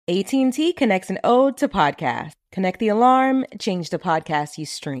AT&T connects an ode to podcasts. Connect the alarm, change the podcast you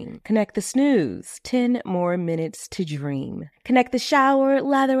stream. Connect the snooze, 10 more minutes to dream. Connect the shower,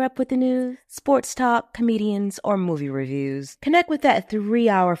 lather up with the news, sports talk, comedians, or movie reviews. Connect with that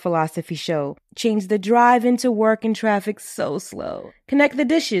 3-hour philosophy show. Change the drive into work and traffic so slow. Connect the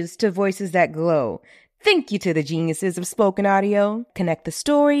dishes to voices that glow. Thank you to the geniuses of spoken audio. Connect the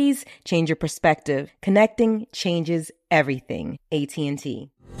stories, change your perspective. Connecting changes everything.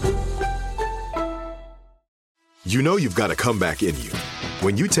 AT&T. You know you've got a comeback in you.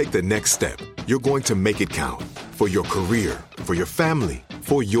 When you take the next step, you're going to make it count. For your career, for your family,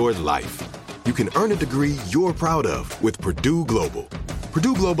 for your life. You can earn a degree you're proud of with Purdue Global.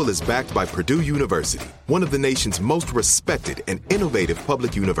 Purdue Global is backed by Purdue University, one of the nation's most respected and innovative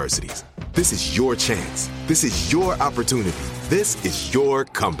public universities. This is your chance. This is your opportunity. This is your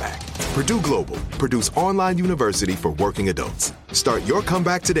comeback. Purdue Global, Purdue's online university for working adults. Start your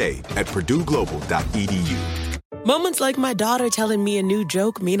comeback today at purdueglobal.edu. Moments like my daughter telling me a new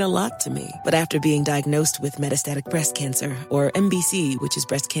joke mean a lot to me. But after being diagnosed with metastatic breast cancer, or MBC, which is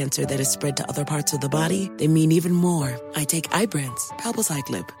breast cancer that is spread to other parts of the body, they mean even more. I take Ibrance,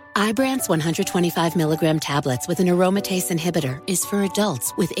 palbociclib. Ibrance 125 milligram tablets with an aromatase inhibitor is for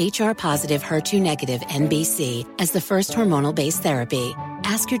adults with HR-positive, HER2-negative MBC as the first hormonal-based therapy.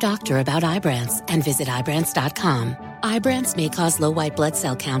 Ask your doctor about Ibrance and visit Ibrance.com. Ibrance may cause low white blood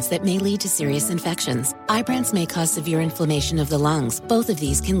cell counts that may lead to serious infections. Ibrance may cause severe inflammation of the lungs. Both of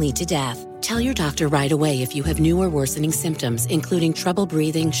these can lead to death. Tell your doctor right away if you have new or worsening symptoms, including trouble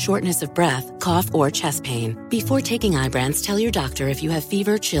breathing, shortness of breath, cough, or chest pain. Before taking Ibrance, tell your doctor if you have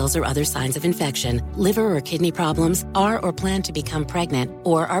fever, chills, or other signs of infection, liver or kidney problems, are or plan to become pregnant,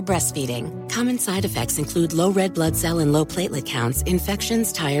 or are breastfeeding. Common side effects include low red blood cell and low platelet counts,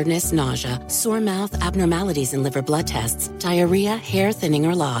 infections, tiredness, nausea, sore mouth, abnormalities in liver blood tests, diarrhea, hair thinning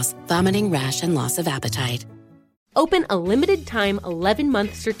or loss, vomiting, rash, and loss of appetite. Open a limited-time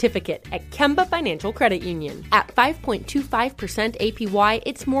 11-month certificate at Kemba Financial Credit Union. At 5.25% APY,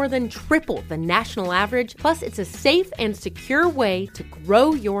 it's more than triple the national average, plus it's a safe and secure way to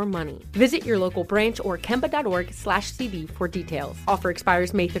grow your money. Visit your local branch or kemba.org/CD for details. Offer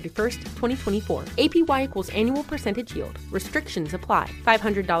expires May 31st, 2024. APY equals annual percentage yield. Restrictions apply.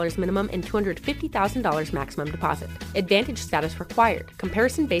 $500 minimum and $250,000 maximum deposit. Advantage status required.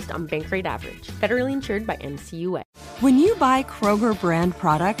 Comparison based on bank rate average. Federally insured by NCUA. When you buy Kroger brand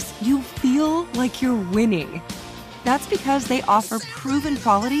products, you feel like you're winning. That's because they offer proven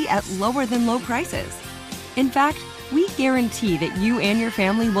quality at lower than low prices. In fact, we guarantee that you and your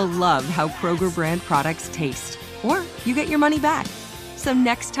family will love how Kroger brand products taste, or you get your money back. So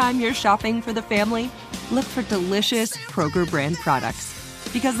next time you're shopping for the family, look for delicious Kroger brand products,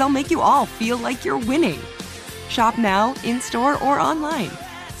 because they'll make you all feel like you're winning. Shop now, in-store, or online.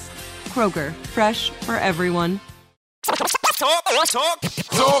 Kroger, fresh for everyone.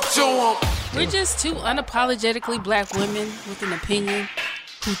 Talk to 'em. We're just two unapologetically black women with an opinion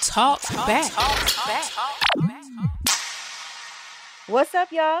who talk back. What's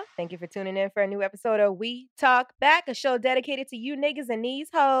up, y'all? Thank you for tuning in for a new episode of We Talk Back, a show dedicated to you niggas and these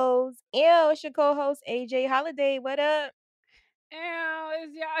hoes. Ew, it's your co-host, AJ Holiday. What up?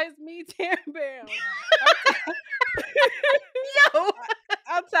 It's me, Tam Bell. Yo!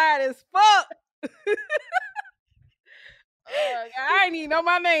 I'm tired as fuck. I ain't even know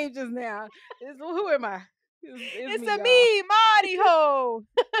my name just now. Who am I? It's me, Marty Ho.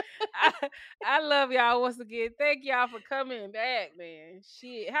 I love y'all once again. Thank y'all for coming back, man.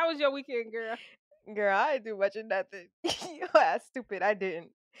 Shit. How was your weekend, girl? Girl, I didn't do much of nothing. Yo, that's stupid. I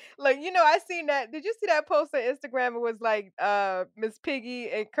didn't. Like, I seen that. Did you see that post on Instagram? It was like Miss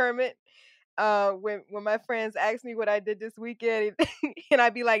Piggy and Kermit. When my friends ask me what I did this weekend, and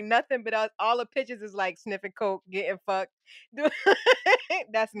I'd be like nothing, but all the pictures is like sniffing coke, getting fucked.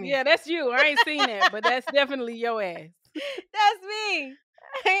 That's me. Yeah, that's you. I ain't seen that, but that's definitely your ass. That's me.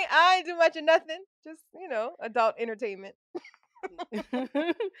 I ain't do much of nothing. Just adult entertainment.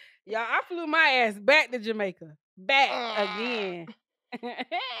 Y'all, I flew my ass back to Jamaica. Back again.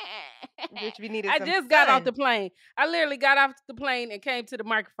 Bitch, we needed I some just got off the plane. I literally got off the plane and came to the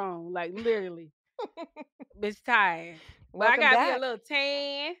microphone. Like, literally. Bitch, tired. But I got me a little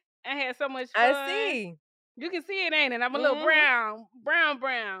tan. I had so much fun. I see. You can see it, ain't it? I'm a little brown.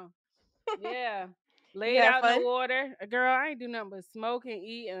 Yeah. Laid out in the water. Girl, I ain't do nothing but smoke and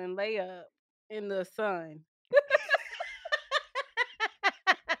eat and lay up in the sun.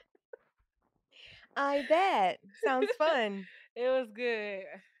 I bet. Sounds fun. It was good.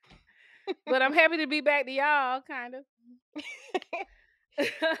 But I'm happy to be back to y'all, kind of.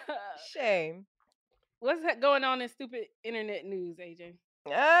 Shame. What's going on in stupid internet news, AJ?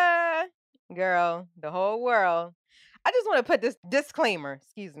 Girl, the whole world. I just want to put this disclaimer,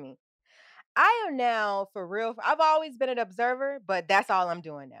 excuse me. I am now, for real, I've always been an observer, but that's all I'm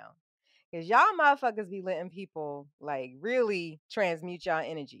doing now. Because y'all motherfuckers be letting people, like, really transmute y'all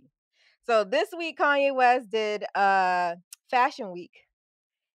energy. So this week, Kanye West did Fashion Week.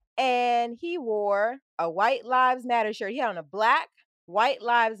 And he wore a White Lives Matter shirt. He had on a black White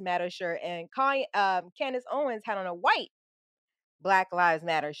Lives Matter shirt. And Candace Owens had on a white Black Lives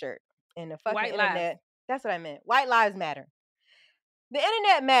Matter shirt. And the fucking White internet. lives. That's what I meant. White Lives Matter. The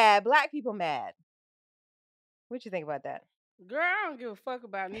internet mad. Black people mad. What you think about that? Girl, I don't give a fuck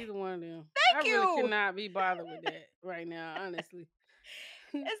about neither one of them. Thank you. I really cannot be bothered with that right now, honestly.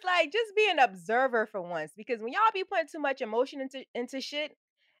 It's like, just be an observer for once. Because when y'all be putting too much emotion into shit,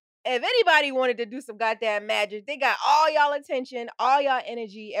 if anybody wanted to do some goddamn magic, they got all y'all attention, all y'all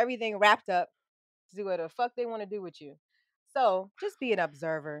energy, everything wrapped up to do what the fuck they want to do with you. So just be an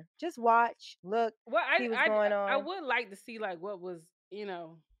observer. Just watch, look, see what's going on. I would like to see, like, what was,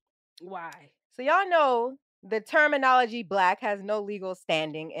 why. So y'all know the terminology black has no legal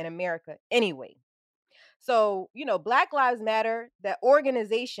standing in America anyway. So, Black Lives Matter, that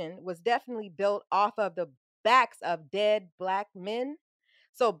organization was definitely built off of the backs of dead black men.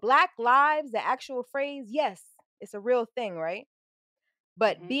 So Black Lives, the actual phrase, yes, it's a real thing, right?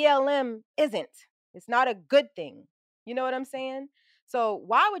 But BLM isn't. It's not a good thing. You know what I'm saying? So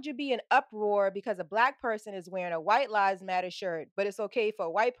why would you be in uproar because a black person is wearing a White Lives Matter shirt, but it's okay for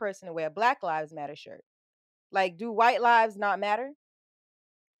a white person to wear a Black Lives Matter shirt? Like, do white lives not matter?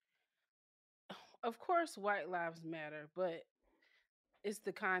 Of course, white lives matter, but it's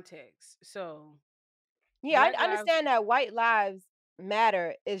the context. So, yeah, I understand that white lives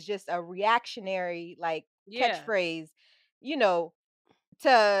matter is just a reactionary, like, catchphrase,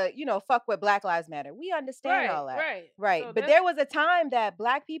 to fuck with Black Lives Matter. We understand all that, right? So but there was a time that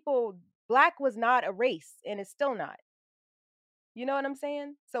black was not a race, and it's still not. You know what I'm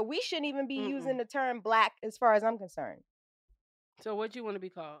saying? So we shouldn't even be using the term black, as far as I'm concerned. So what you want to be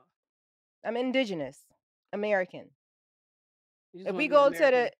called? I'm indigenous American. If we go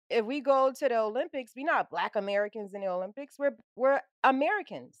to the Olympics, we're not Black Americans in the Olympics. We're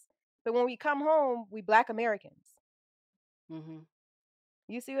Americans. But when we come home, we Black Americans.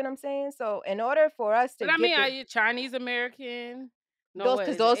 You see what I'm saying? So in order for us to, are you Chinese American? No,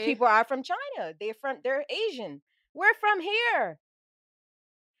 because those people are from China. They're Asian. We're from here.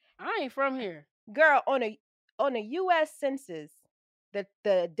 I ain't from here, girl. On a U.S. census,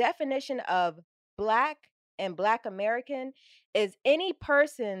 the definition of Black and Black American is any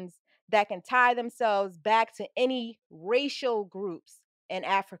persons that can tie themselves back to any racial groups in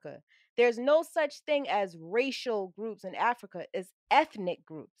Africa. There's no such thing as racial groups in Africa. It's ethnic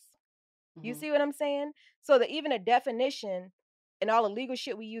groups. You see what I'm saying? So that even a definition and all the legal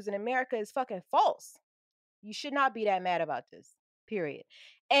shit we use in America is fucking false. You should not be that mad about this, period.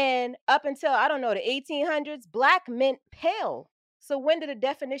 And up until, I don't know, the 1800s, black meant pale. So when did the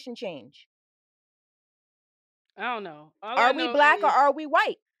definition change? I don't know. Are we black or are we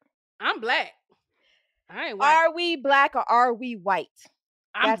white? I'm black. I ain't white. Are we black or are we white?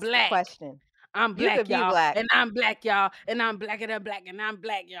 That's black. The question. I'm black, y'all. Black. And I'm black, y'all. And I'm blacker than black. And I'm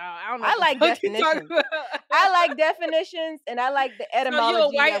black, y'all. I like definitions. I like definitions, and I like the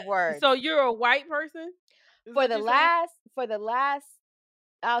etymology of words. So you're a white person? For the last,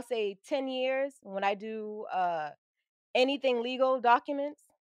 I'll say 10 years, when I do anything legal documents,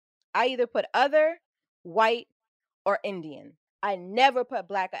 I either put other, white, or Indian. I never put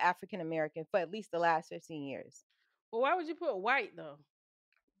Black or African American for at least the last 15 years. Well, why would you put white, though?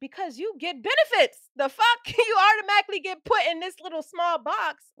 Because you get benefits. The fuck? You automatically get put in this little small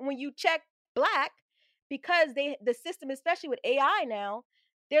box when you check Black, because the system, especially with AI now,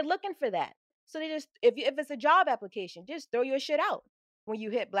 they're looking for that. So they just, if it's a job application, just throw your shit out when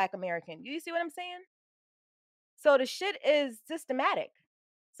you hit Black American. You see what I'm saying? So the shit is systematic.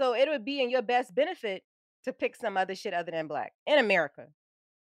 So it would be in your best benefit to pick some other shit other than Black in America.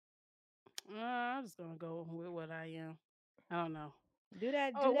 I'm just gonna go with what I am. I don't know. Do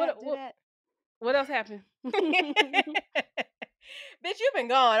that. What else happened? Bitch, you've been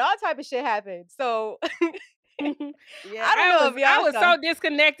gone. All type of shit happened. So yeah, I was so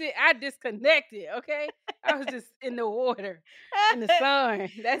disconnected. I disconnected. Okay, I was just in the water, in the sun.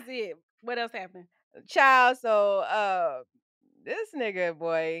 That's it. What else happened, child? So this nigga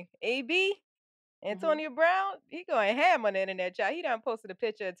boy, AB Antonio Brown, he going ham on the internet, child. He done posted a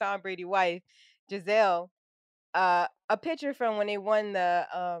picture of Tom Brady's wife, Giselle. A picture from when they won the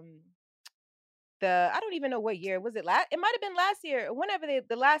I don't even know what year was it. It might have been last year. Whenever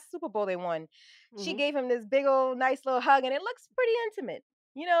the last Super Bowl they won, she gave him this big old nice little hug, and it looks pretty intimate.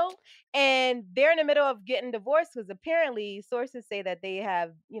 you know, and they're in the middle of getting divorced because apparently sources say that they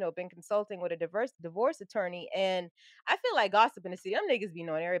have, been consulting with a divorce attorney. And I feel like gossip in the city, them niggas be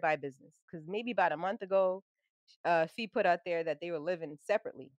knowing everybody business. Because maybe about a month ago, Fee put out there that they were living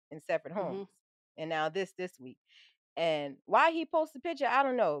separately in separate homes. And now this week. And why he posted a picture, I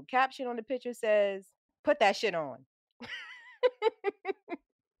don't know. Caption on the picture says, "Put that shit on."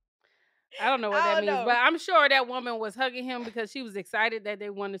 I don't know what that means, but I'm sure that woman was hugging him because she was excited that they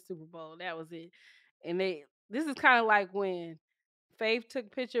won the Super Bowl. That was it. And this is kind of like when Faith took a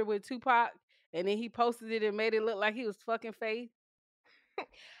picture with Tupac and then he posted it and made it look like he was fucking Faith. You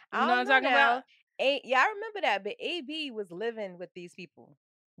know what I'm talking about? Yeah, I remember that. But AB was living with these people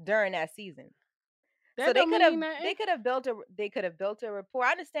during that season. So they could have built a rapport.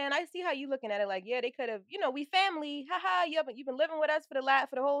 I understand. I see how you looking at it. Like, yeah, they could have. We family. Haha. You've been living with us for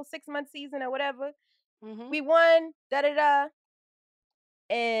the whole 6-month season or whatever. We won. Da da da.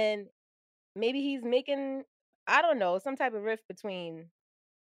 And maybe he's making, I don't know, some type of rift between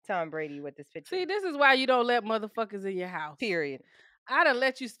Tom Brady with this picture. See, this is why you don't let motherfuckers in your house. Period. I done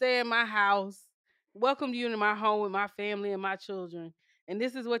let you stay in my house, welcome you into my home with my family and my children, and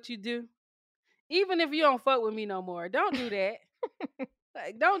this is what you do. Even if you don't fuck with me no more, don't do that.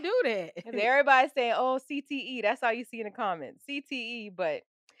 Like, don't do that. Everybody's saying, "Oh, CTE." That's all you see in the comments, CTE. But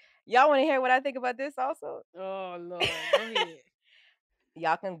y'all want to hear what I think about this also? Oh Lord, go ahead.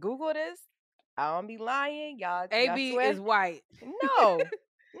 Y'all can Google this. I don't be lying. Y'all. AB is white. No.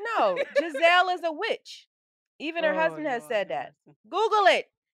 Giselle is a witch. Even her husband has said that. Google it.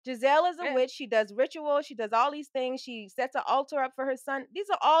 Giselle is a witch. She does rituals. She does all these things. She sets an altar up for her son. These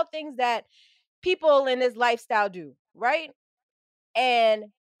are all things that people in this lifestyle do, right? And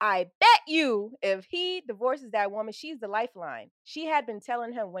I bet you if he divorces that woman, she's the lifeline. She had been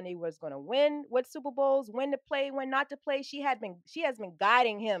telling him when he was going to win, what Super Bowls, when to play, when not to play. She has been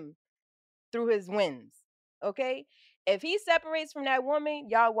guiding him through his wins. Okay? If he separates from that woman,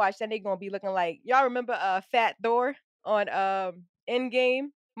 y'all watch that, they gonna be looking like, y'all remember Fat Thor on Endgame,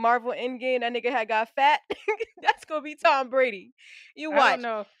 Marvel Endgame? That nigga had got fat. That's gonna be Tom Brady. You watch. I don't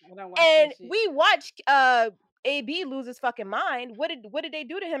know. I don't watch and that shit. We watched AB lose his fucking mind. What did they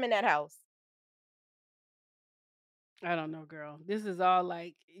do to him in that house? I don't know, girl. This is all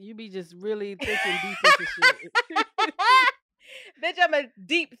like, you be just really thinking deep into shit. Bitch, I'm a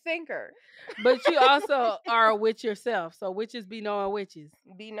deep thinker. But you also are a witch yourself. So witches be knowing witches.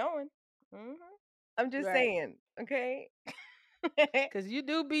 Be knowing. Mm-hmm. I'm just saying, okay? Because you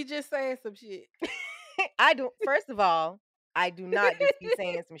do be just saying some shit. I do. First of all, I do not just be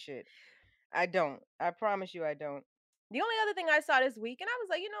saying some shit. I don't. I promise you I don't. The only other thing I saw this week, and I was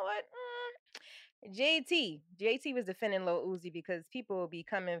like, you know what? JT was defending Lil Uzi because people will be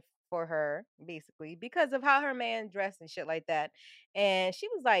coming for her, basically, because of how her man dressed and shit like that. And she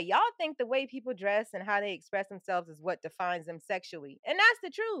was like, y'all think the way people dress and how they express themselves is what defines them sexually. And that's the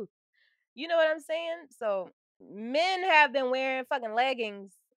truth. You know what I'm saying? So men have been wearing fucking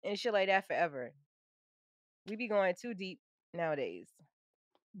leggings and shit like that forever. We be going too deep nowadays.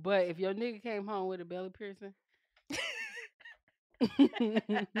 But if your nigga came home with a belly piercing, it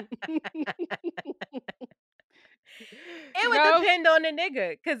would depend on the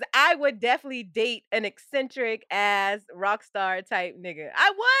nigga, because I would definitely date an eccentric ass rock star type nigga. I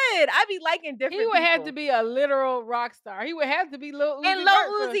would. I'd be liking different. He would have to be a literal rock star. He would have to be Lil Uzi. And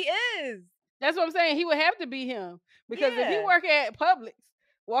Lil Uzi is. That's what I'm saying. He would have to be him, because if he work at Publix,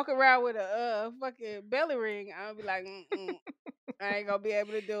 walk around with a fucking belly ring, I'll be like, I ain't gonna be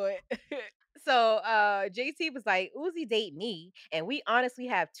able to do it. So JT was like, Uzi date me, and we honestly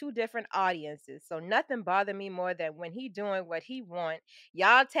have two different audiences. So nothing bothered me more than when he doing what he want.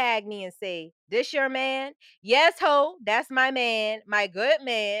 Y'all tag me and say, this your man? Yes, ho, that's my man, my good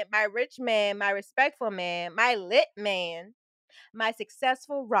man, my rich man, my respectful man, my lit man, my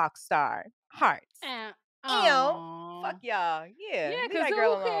successful rock star. Hearts. Fuck y'all. Yeah, because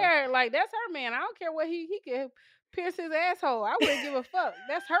who care? Like, that's her man. I don't care what he can pierce his asshole. I wouldn't give a fuck.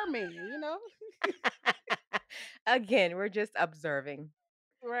 That's her man, you know? Again, we're just observing.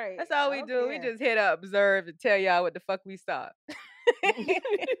 Right. That's all we do. We just hit up, observe, and tell y'all what the fuck we saw. Yeah,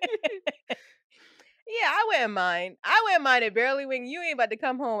 I wouldn't mind. I wouldn't mind it barely when you ain't about to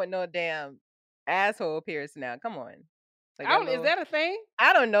come home with no damn asshole pierce now. Come on. Like is that a thing?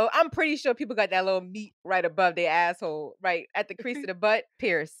 I don't know. I'm pretty sure people got that little meat right above their asshole, right at the crease of the butt,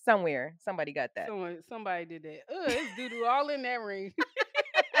 pierced somewhere. Somebody got that. Somebody did that. It's doo-doo all in that ring.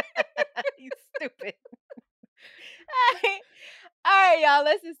 You stupid. All right, y'all.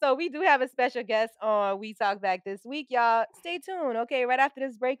 Listen, so we do have a special guest on We Talk Back this week, y'all. Stay tuned, okay? Right after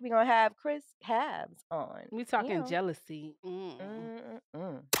this break, we're going to have Chris Habs on. We talking jealousy.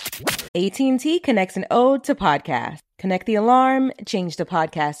 AT&T connects an ode to podcast. Connect the alarm, change the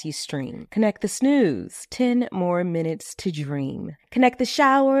podcast you stream. Connect the snooze, 10 more minutes to dream. Connect the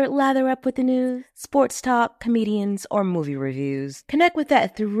shower, lather up with the news, sports talk, comedians, or movie reviews. Connect with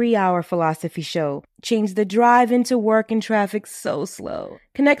that 3-hour philosophy show. Change the drive into work and traffic so slow.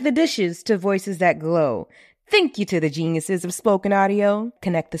 Connect the dishes to voices that glow. Thank you to the geniuses of spoken audio.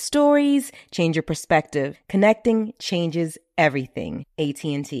 Connect the stories, change your perspective. Connecting changes everything.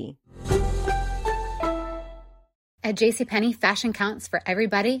 AT&T. At JCPenney, fashion counts for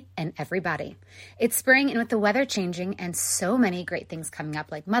everybody and everybody. It's spring, and with the weather changing and so many great things coming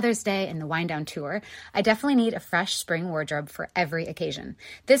up like Mother's Day and the Wind Down Tour, I definitely need a fresh spring wardrobe for every occasion.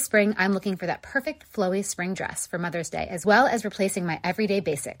 This spring, I'm looking for that perfect flowy spring dress for Mother's Day, as well as replacing my everyday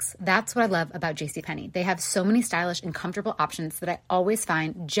basics. That's what I love about JCPenney. They have so many stylish and comfortable options that I always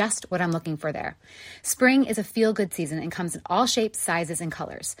find just what I'm looking for there. Spring is a feel-good season and comes in all shapes, sizes, and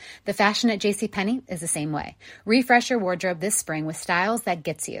colors. The fashion at JCPenney is the same way. Refresh your wardrobe this spring with styles that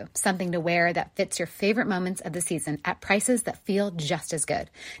gets you, something to wear that fits your favorite moments of the season at prices that feel just as good.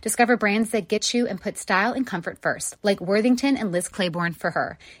 Discover brands that get you and put style and comfort first, like Worthington and Liz Claiborne for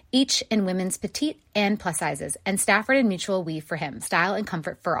her, each in women's petite and plus sizes, and Stafford and Mutual Weave for him, style and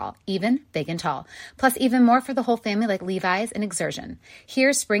comfort for all, even big and tall. Plus even more for the whole family like Levi's and Exertion.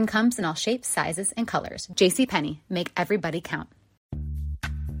 Here, spring comes in all shapes, sizes, and colors. JCPenney, make everybody count.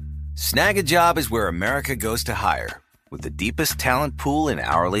 Snag a Job is where America goes to hire, with the deepest talent pool in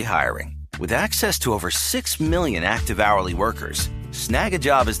hourly hiring. With access to over 6 million active hourly workers, Snag a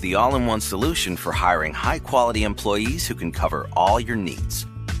Job is the all-in-one solution for hiring high-quality employees who can cover all your needs.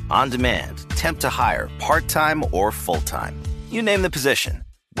 On demand, temp to hire, part-time or full-time. You name the position.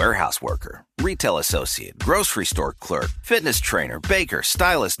 Warehouse worker, retail associate, grocery store clerk, fitness trainer, baker,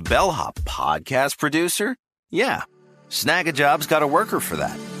 stylist, bellhop, podcast producer. Yeah, Snag a Job's got a worker for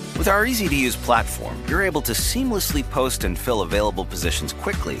that. With our easy-to-use platform, you're able to seamlessly post and fill available positions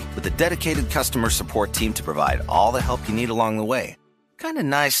quickly with a dedicated customer support team to provide all the help you need along the way. Kind of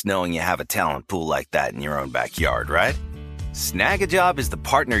nice knowing you have a talent pool like that in your own backyard, right? Snag a Job is the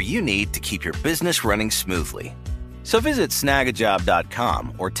partner you need to keep your business running smoothly. So visit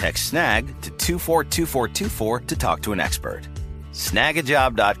snagajob.com or text SNAG to 242424 to talk to an expert.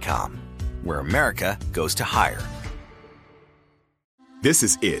 Snagajob.com, where America goes to hire. This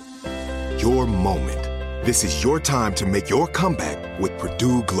is it. Your moment. This is your time to make your comeback with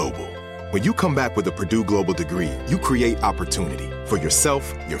Purdue Global. When you come back with a Purdue Global degree, you create opportunity for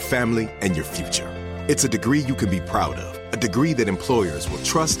yourself, your family, and your future. It's a degree you can be proud of, a degree that employers will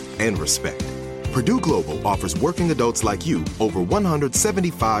trust and respect. Purdue Global offers working adults like you over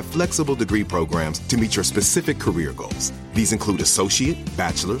 175 flexible degree programs to meet your specific career goals. These include associate,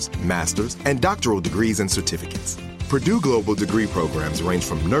 bachelor's, master's, and doctoral degrees and certificates. Purdue Global degree programs range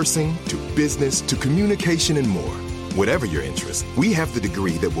from nursing to business to communication and more. Whatever your interest, we have the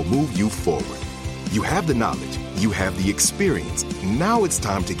degree that will move you forward. You have the knowledge, you have the experience. Now it's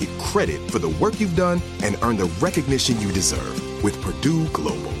time to get credit for the work you've done and earn the recognition you deserve with Purdue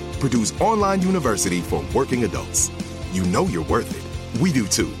Global, Purdue's online university for working adults. You know you're worth it. We do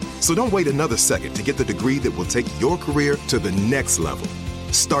too. So don't wait another second to get the degree that will take your career to the next level.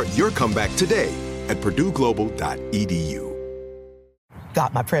 Start your comeback today at purdueglobal.edu.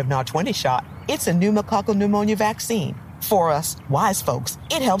 Got my Prevnar 20 shot. It's a pneumococcal pneumonia vaccine. For us, wise folks,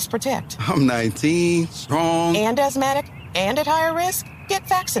 it helps protect. I'm 19, strong. And asthmatic, and at higher risk. Get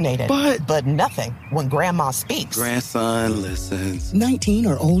vaccinated. But nothing when grandma speaks. Grandson listens. 19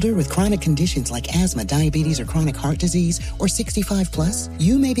 or older with chronic conditions like asthma, diabetes, or chronic heart disease, or 65 plus,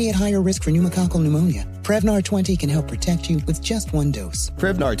 you may be at higher risk for pneumococcal pneumonia. Prevnar 20 can help protect you with just one dose.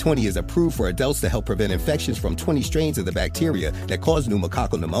 Prevnar 20 is approved for adults to help prevent infections from 20 strains of the bacteria that cause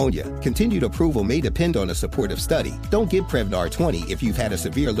pneumococcal pneumonia. Continued approval may depend on a supportive study. Don't give Prevnar 20 if you've had a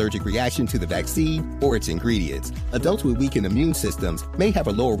severe allergic reaction to the vaccine or its ingredients. Adults with weakened immune systems may have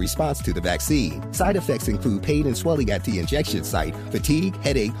a lower response to the vaccine. Side effects include pain and swelling at the injection site, fatigue,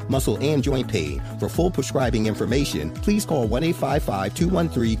 headache, muscle, and joint pain. For full prescribing information, please call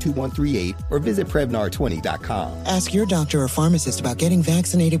 1-855-213-2138 or visit Prevnar20.com. Ask your doctor or pharmacist about getting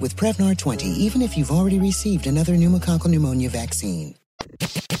vaccinated with Prevnar 20, even if you've already received another pneumococcal pneumonia vaccine.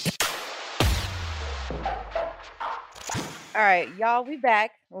 All right, y'all, we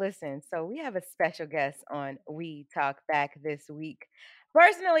back. Listen, so we have a special guest on We Talk Back this week.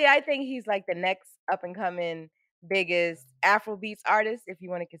 Personally, I think he's like the next up-and-coming biggest Afrobeats artist, if you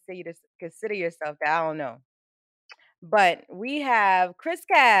want to consider yourself that. I don't know. But we have Chris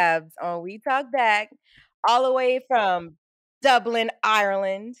Cabs on We Talk Back, all the way from Dublin,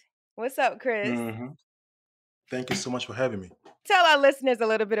 Ireland. What's up, Chris? Mm-hmm. Thank you so much for having me. Tell our listeners a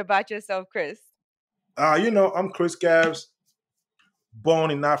little bit about yourself, Chris. I'm Chris Cabs,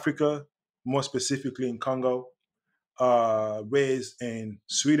 born in Africa, more specifically in Congo, raised in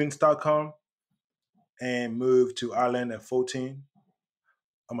Sweden, Stockholm, and moved to Ireland at 14.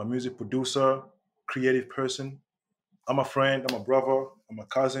 I'm a music producer, creative person. I'm a friend, I'm a brother, I'm a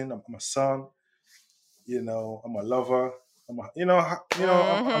cousin, I'm a son. I'm a lover. I'm just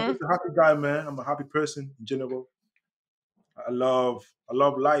a happy guy, man. I'm a happy person in general. I love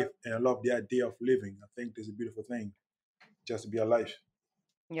life, and I love the idea of living. I think it's a beautiful thing, just to be alive.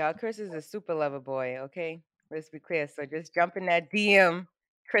 Y'all, Chris is a super lover boy, okay? Let's be clear. So just jump in that DM,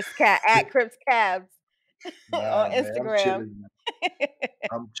 at Chris Cabs on Instagram.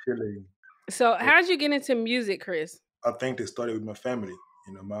 I'm chilling. So how'd you get into music, Chris? I think it started with my family.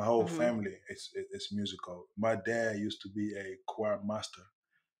 My whole family is musical. My dad used to be a choir master,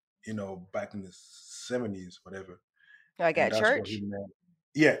 back in the 70s, whatever. Like at church?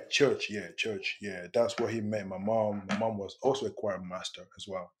 Yeah, church. Yeah, that's where he met my mom. My mom was also a choir master as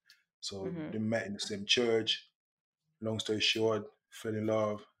well. So they met in the same church. Long story short, fell in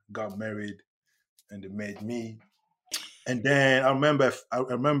love, got married, and they made me. And then I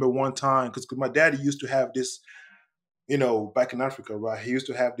remember one time, because my daddy used to have this, back in Africa, right? He used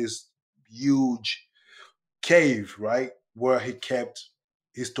to have this huge cave, right, where he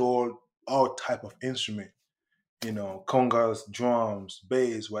stored all type of instrument, congas, drums,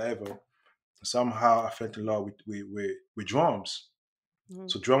 bass, whatever. Somehow I fell in love with drums.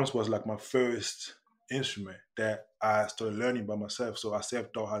 So drums was like my first instrument that I started learning by myself. So I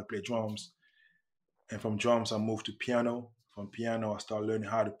self-taught how to play drums. And from drums, I moved to piano. From piano, I started learning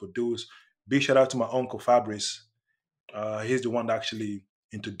how to produce. Big shout out to my uncle Fabrice. He's the one that actually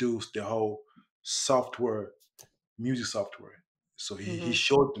introduced the whole music software. So he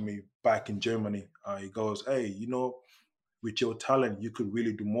showed to me back in Germany. He goes, hey, with your talent, you could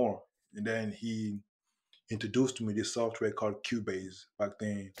really do more. And then he introduced to me this software called Cubase back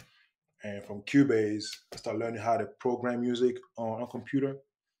then. And from Cubase, I started learning how to program music on a computer.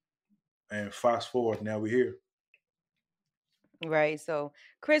 And fast forward, now we're here. Right. So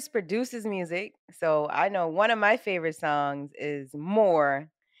Chris produces music. So I know one of my favorite songs is More,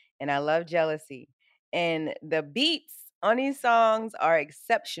 and I love Jealousy. And the beats on these songs are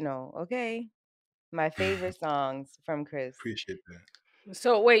exceptional. Okay. My favorite songs from Chris. Appreciate that.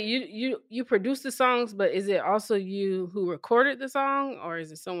 So wait, you produce the songs, but is it also you who recorded the song, or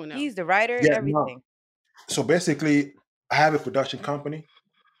is it someone else? He's the writer and everything. No. So basically, I have a production company,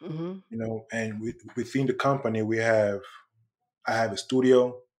 and within the company, I have a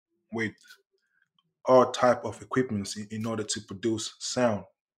studio with all type of equipments in order to produce sound,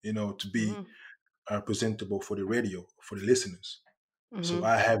 to be presentable for the radio, for the listeners. So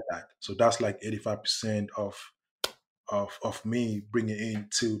I have that. So that's like 85% of me bringing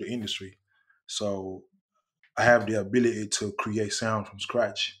into the industry. So I have the ability to create sound from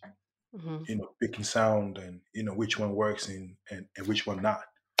scratch, picking sound and, which one works and which one not.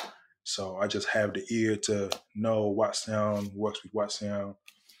 So I just have the ear to know what sound works with what sound.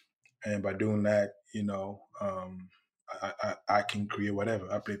 And by doing that, I can create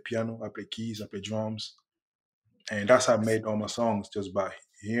whatever. I play piano, I play keys, I play drums. And that's how I made all my songs, just by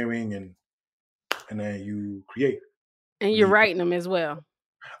hearing and then you create. And you're writing them as well.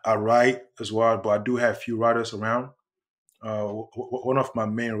 I write as well, but I do have a few writers around. One of my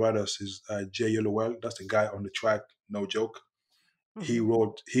main writers is Jay Yellowell. That's the guy on the track, No Joke. He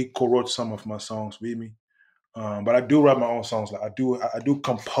co-wrote some of my songs with me. But I do write my own songs. Like I do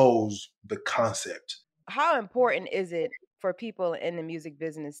compose the concept. How important is it for people in the music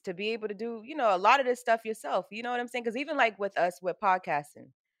business to be able to do, a lot of this stuff yourself? You know what I'm saying? Because even like with us with podcasting,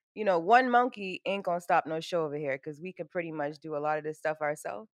 one monkey ain't gonna stop no show over here because we could pretty much do a lot of this stuff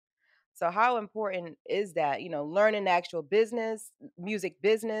ourselves. So how important is that, learning the actual music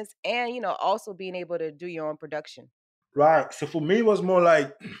business, and, also being able to do your own production? Right. So for me, it was more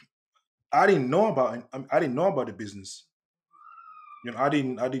like I didn't know about the business. I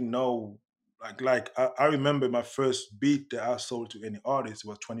didn't know. I remember my first beat that I sold to any artist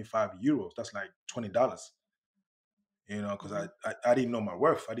was 25 euros. That's like $20. Because I didn't know my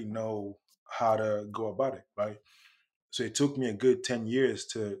worth. I didn't know how to go about it, right? So it took me a good 10 years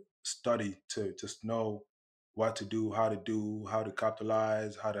to study, to just know what to do, how to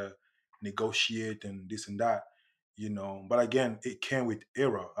capitalize, how to negotiate and this and that, But again, it came with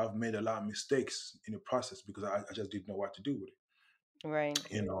error. I've made a lot of mistakes in the process because I just didn't know what to do with it. Right.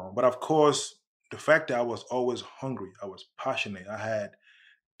 But of course, the fact that I was always hungry, I was passionate. I had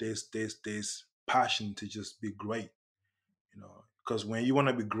this passion to just be great, because when you want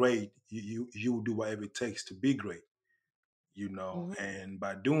to be great, you do whatever it takes to be great, and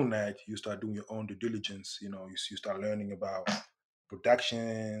by doing that, you start doing your own due diligence. You start learning about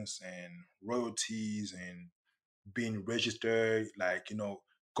productions and royalties and being registered,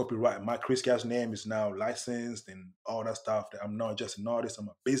 copyright. My Chris Cash name is now licensed and all that stuff. That I'm not just an artist, I'm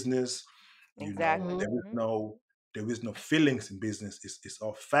a business. Exactly. There is no feelings in business. It's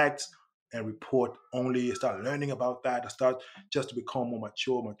all facts and report only. I start learning about that. I start just to become more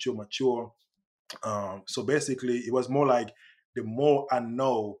mature. So basically, it was more like the more I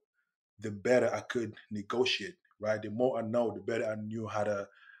know, the better I could negotiate. Right, the more I know, the better I knew how to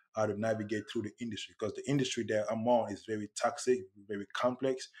navigate through the industry, because the industry that I'm on is very toxic, very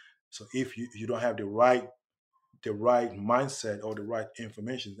complex. So if you don't have the right mindset or the right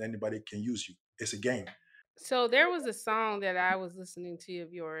information, anybody can use you. It's a game. So there was a song that I was listening to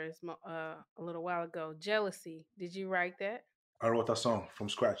of yours a little while ago, Jealousy. Did you write that? I wrote that song from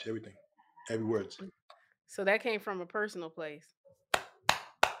scratch, everything, every word. So that came from a personal place.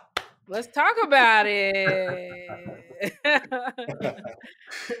 Let's talk about it.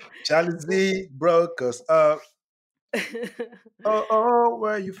 Jealousy broke us up. Oh,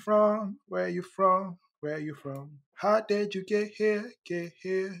 where you from? Where you from? Where you from? How did you get here? Get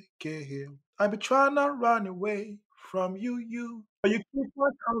here? Get here? I be trying to run away from you. But you keep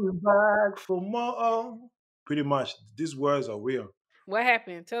on coming back for more. Pretty much, these words are real. What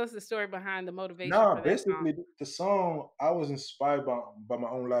happened? Tell us the story behind the motivation No, for that basically, song. the song, I was inspired by my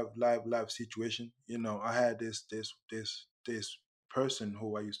own life situation. I had this person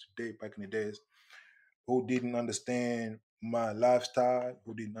who I used to date back in the days, who didn't understand my lifestyle,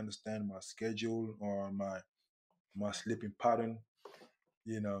 who didn't understand my schedule or my sleeping pattern.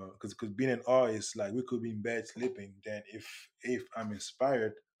 Because being an artist, like, we could be in bed sleeping. Then if I'm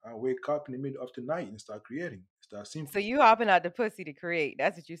inspired, I wake up in the middle of the night and start creating. Start simple. So you hopping out the pussy to create?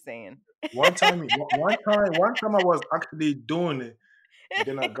 That's what you're saying. One time I was actually doing it, and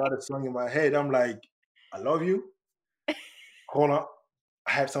then I got a song in my head. I'm like, I love you. Hold on,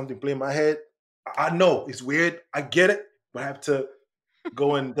 I have something play in my head. I know it's weird. I get it, but I have to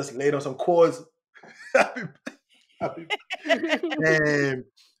go and just lay down some chords. And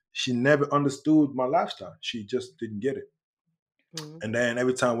she never understood my lifestyle. She just didn't get it. Mm-hmm. And then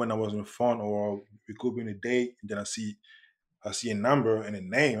every time when I was on the phone or we could be on a date, and then I see a number and a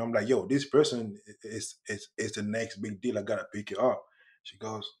name, I'm like, yo, this person is the next big deal. I gotta pick it up. She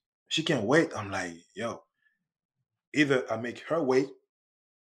goes, she can't wait. I'm like, yo, either I make her wait,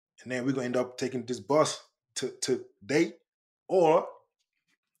 and then we're gonna end up taking this bus to date, or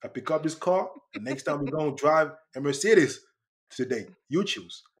I pick up this car, and next time we're gonna drive a Mercedes to date. You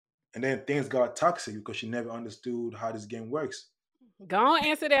choose. And then things got toxic because she never understood how this game works. Go on,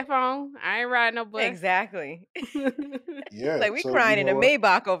 answer that phone. I ain't riding no bus. Exactly. Yeah. Like, we crying in a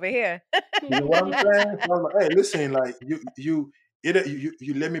Maybach over here. You know what I'm saying? So I'm like, hey, listen, like, you either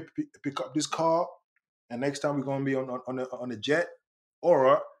you let me pick up this car, and next time we're gonna be on a jet,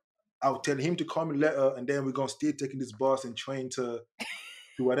 or I'll tell him to call me later, and then we're gonna still taking this bus and train to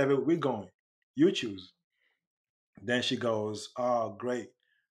whatever we're going. You choose. Then she goes, oh, great.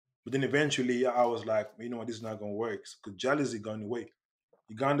 But then eventually I was like, you know what, this is not gonna work, because jealousy going away.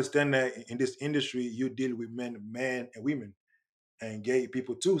 You gotta understand that in this industry, you deal with men and women, and gay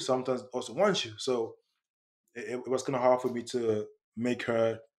people too sometimes also want you. So it was kind of hard for me to make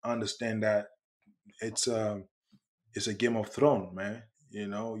her understand that it's a Game of Thrones, man.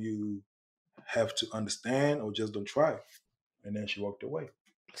 You have to understand or just don't try. And then she walked away.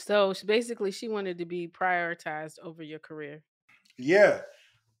 So basically, she wanted to be prioritized over your career. Yeah.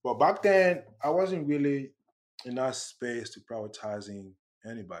 But back then, I wasn't really in that space to prioritizing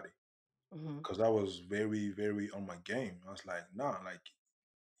anybody, because I was very, very on my game. I was like, nah, like,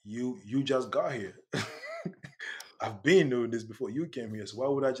 you just got here. I've been doing this before you came here, so why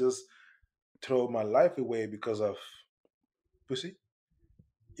would I just throw my life away because of pussy?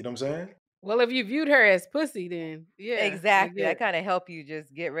 You know what I'm saying? Well, if you viewed her as pussy, then yeah. Exactly. That kind of help you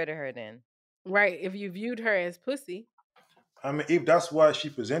just get rid of her then. Right. If you viewed her as pussy. I mean, if that's what she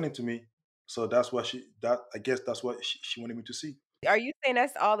presented to me, so that's what I guess that's what she wanted me to see. Are you saying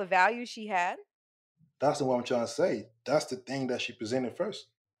that's all the value she had? That's what I'm trying to say. That's the thing that she presented first.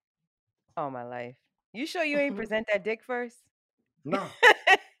 Oh, my life. You sure you ain't present that dick first? No.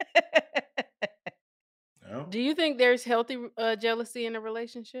 No. Do you think there's healthy jealousy in a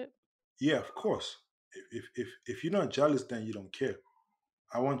relationship? Yeah, of course. If you're not jealous, then you don't care.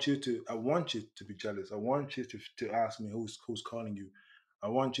 I want you to be jealous. I want you to ask me who's calling you. I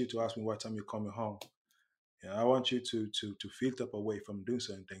want you to ask me what time you're coming home. Yeah, I want you to feel type away from doing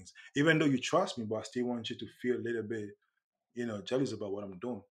certain things. Even though you trust me, but I still want you to feel a little bit, jealous about what I'm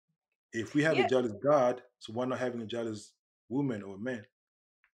doing. If we have a jealous God, so why not having a jealous woman or man?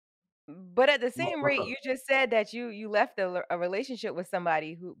 But at the same rate, you just said that you left a relationship with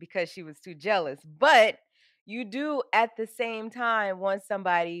somebody who because she was too jealous. But you do at the same time want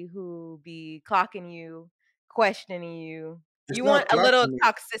somebody who be clocking you, questioning you. You want a little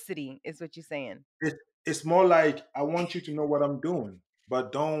toxicity, is what you're saying. It's more like I want you to know what I'm doing,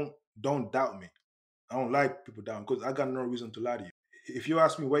 but don't doubt me. I don't like people down because I got no reason to lie to you. If you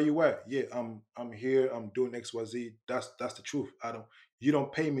ask me where you at, yeah, I'm here. I'm doing XYZ. That's the truth. You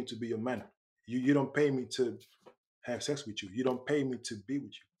don't pay me to be your man. You don't pay me to have sex with you. You don't pay me to be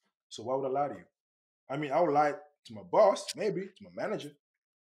with you. So why would I lie to you? I mean, I would lie to my boss, maybe to my manager.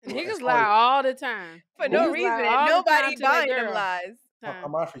 Niggas lie all the time for no reason. Nobody buying them lies.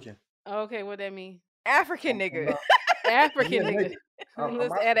 I'm African. Okay, what that mean? African nigga. African nigga.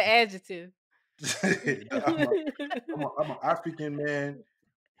 Let's add an adjective. I'm an African man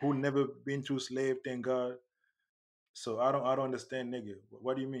who never been through slave, thank God. So I don't understand, nigga.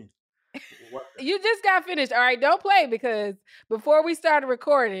 What do you mean? You just got finished. All right, don't play because before we started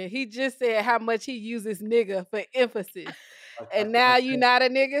recording, he just said how much he uses nigga for emphasis. And now you not a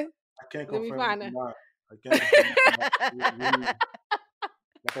nigga? I can't confirm. I can't confirm.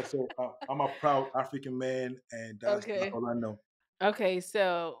 Like I said, I'm a proud African man, and that's all I know. Okay,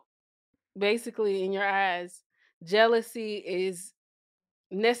 so basically, in your eyes, jealousy is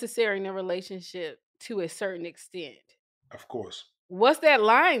necessary in a relationship to a certain extent. Of course. What's that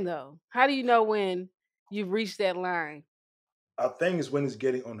line, though? How do you know when you've reached that line? I think it's when it's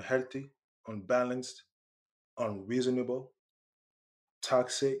getting unhealthy, unbalanced, unreasonable,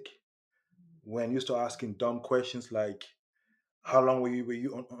 toxic. When you start asking dumb questions like, how long were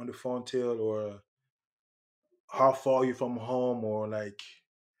you on the phone till, or how far are you from home, or like,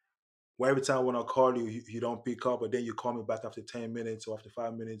 well, every time when I call you, you don't pick up, but then you call me back after 10 minutes or after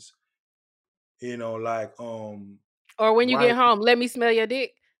 5 minutes. Or when you get home, let me smell your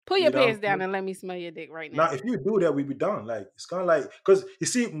dick. Pull your pants down and let me smell your dick right now. Now, if you do that, we be done. Like, it's kind of like, because you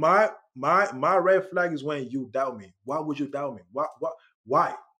see, my red flag is when you doubt me. Why would you doubt me?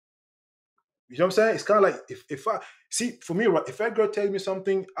 Why? You know what I'm saying? It's kind of like, if I see, for me, if that girl tells me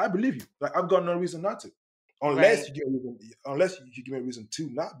something, I believe you. Like, I've got no reason not to, unless you give me a reason to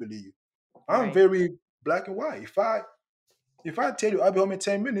not believe you. I'm very black and white. If I tell you I'll be home in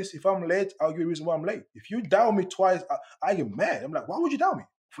 10 minutes, if I'm late, I'll give you a reason why I'm late. If you doubt me twice, I get mad. I'm like, why would you doubt me?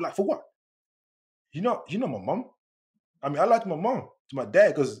 For what? You know my mom. I mean, I like my mom to my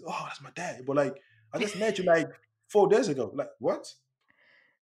dad because, that's my dad. But like, I just met you like 4 days ago. Like, what?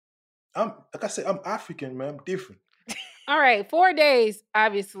 Like I said, I'm African, man. I'm different. All right, 4 days,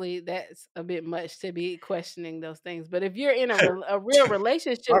 obviously, that's a bit much to be questioning those things. But if you're in a real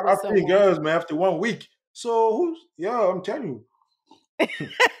relationship with someone... I girls, man, after 1 week. So, I'm telling you.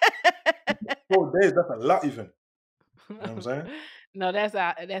 4 days, that's a lot even. You know what I'm saying? No, that's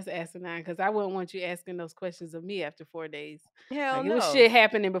asinine, because I wouldn't want you asking those questions of me after 4 days. Hell no. It was shit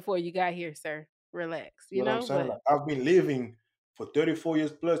happening before you got here, sir. Relax, you know? What I'm saying? Like, I've been living for 34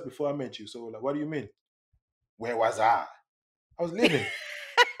 years plus before I met you. So, like, what do you mean? Where was I? I was living.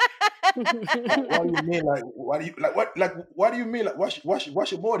 What do you mean? Like, what do you mean? Like, what's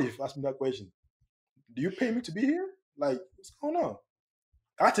your motive? Ask me that question. Do you pay me to be here? Like, what's going on?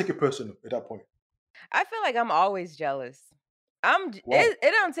 I take it personal at that point. I feel like I'm always jealous. It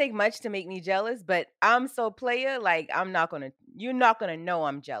don't take much to make me jealous, but I'm so player, like you're not gonna know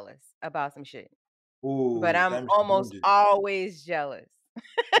I'm jealous about some shit. Ooh, but I'm almost always jealous.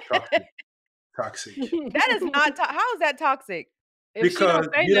 Toxic. That is not how is that toxic? If because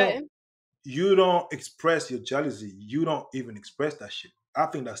you don't express your jealousy. You don't even express that shit. I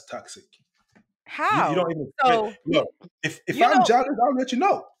think that's toxic. How? You don't even look. If I'm jealous, I'll let you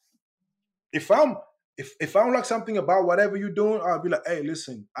know. If I don't like something about whatever you're doing, I'll be like, hey,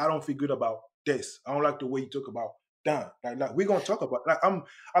 listen, I don't feel good about this. I don't like the way you talk about that. Like we're gonna talk about. Like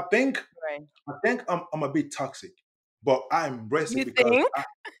I think I'm a bit toxic, but I embrace it because.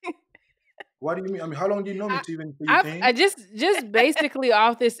 What do you mean? I mean, how long do you know me to even? I just basically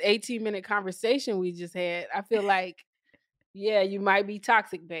off this 18-minute conversation we just had, I feel like, yeah, you might be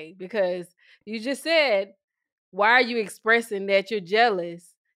toxic, babe, because you just said, why are you expressing that you're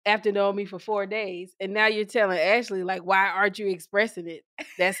jealous after knowing me for 4 days, and now you're telling Ashley, like, why aren't you expressing it?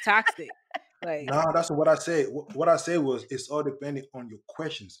 That's toxic. Like, no, that's what I said. What I said was, it's all depending on your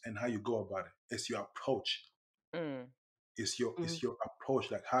questions and how you go about it. It's your approach. It's your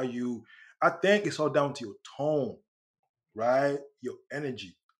approach, like how you. I think it's all down to your tone. right? Your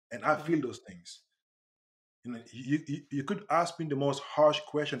energy. And I feel those things. You know, you could ask me the most harsh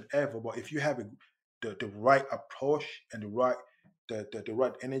question ever, but if you have the right approach and the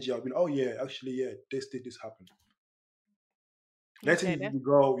right energy, I'll be like, oh yeah, actually, yeah, this happened. Let's say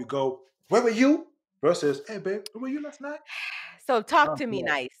you go, where were you? Versus, hey babe, where were you last night? So talk to me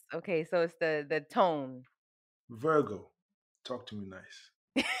nice. Okay, so it's the tone. Virgo, talk to me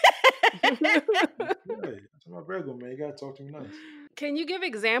nice. That's my Virgo, man. You gotta talk to me nice. Can you give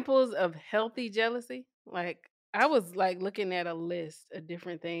examples of healthy jealousy? Like, I was like looking at a list of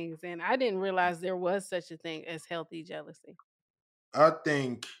different things, and I didn't realize there was such a thing as healthy jealousy. I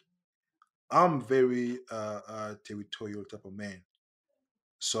think I'm very territorial type of man.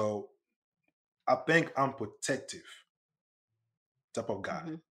 So I think I'm protective type of guy.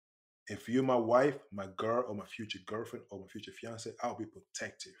 Mm-hmm. If you're my wife, my girl, or my future girlfriend, or my future fiance, I'll be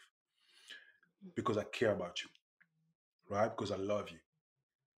protective because I care about you, right? Because I love you.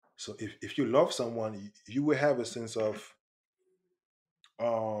 So if you love someone, you will have a sense of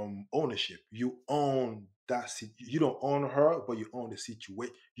ownership. You own that. You don't own her, but you own the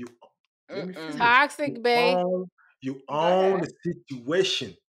situation. Let me finish. Toxic, babe. You own the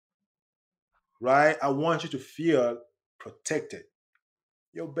situation, right? I want you to feel protected.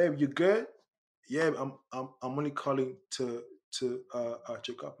 Yo, babe, you good? Yeah, I'm only calling to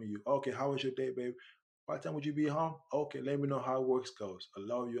check up on you. Okay, how was your day, babe? What time would you be home? Okay, let me know how work goes. I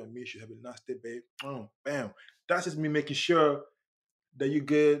love you. I miss you. Have a nice day, babe. Bam. That's just me making sure that you're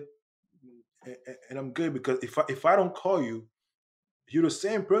good, and I'm good, because if I don't call you, you're the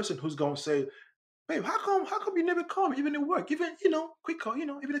same person who's gonna say, babe, how come you never call me, even in work, even quick call,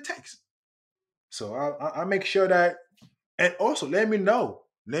 even a text. So I make sure that, and also let me know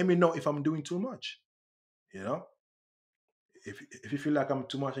if I'm doing too much. If you feel like I'm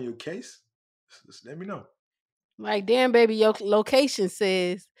too much in your case, just let me know. Like, damn, baby, your location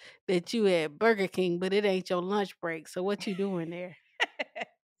says that you at Burger King, but it ain't your lunch break. So what you doing there?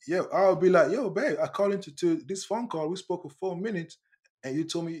 Yeah, I'll be like, yo, babe, I called into this phone call. We spoke for 4 minutes, and you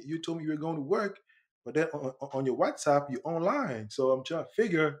told me you were going to work, but then on your WhatsApp, you're online. So I'm trying to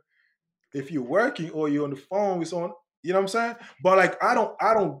figure if you're working or you're on the phone with someone. You know what I'm saying? But like, I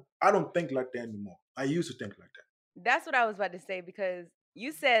don't think like that anymore. I used to think like that. That's what I was about to say, because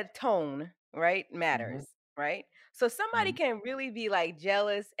you said tone, right, matters, right? So somebody can really be like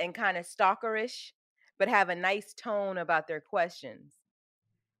jealous and kind of stalkerish, but have a nice tone about their questions.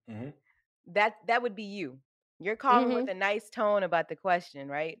 That would be you. You're calling with a nice tone about the question,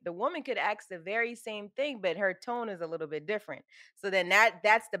 right? The woman could ask the very same thing, but her tone is a little bit different. So then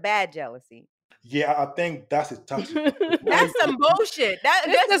that's the bad jealousy. Yeah, I think that's a toxic. That's some bullshit. That's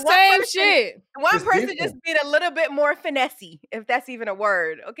the same shit. One person just being a little bit more finessey, if that's even a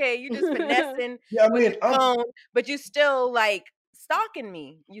word. Okay, you just finessing with your tone, but you still like stalking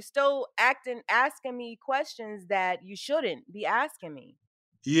me. You still asking me questions that you shouldn't be asking me.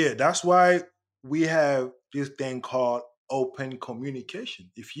 Yeah, that's why we have this thing called open communication.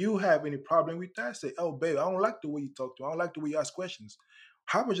 If you have any problem with that, say, oh, babe, I don't like the way you talk to me. I don't like the way you ask questions.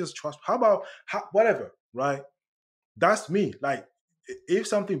 How about just trust? How about whatever, right? That's me. Like, if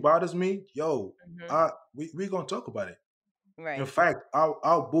something bothers me, yo, we're going to talk about it. Right. In fact,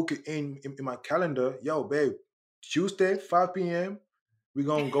 I'll book it in my calendar. Yo, babe, Tuesday, 5 p.m., we're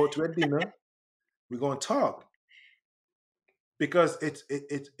going to go to a dinner. We're going to talk. Because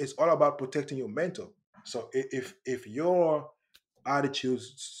it's all about protecting your mental. So if your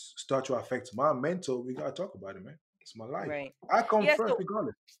attitudes start to affect my mental, we gotta talk about it, man. It's my life. Right. I come first,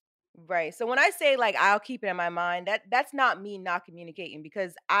 regardless. Right. So when I say like I'll keep it in my mind, that's not me not communicating,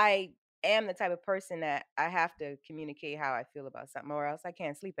 because I am the type of person that I have to communicate how I feel about something, or else I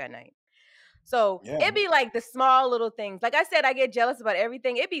can't sleep at night. So it'd be like the small little things. Like I said, I get jealous about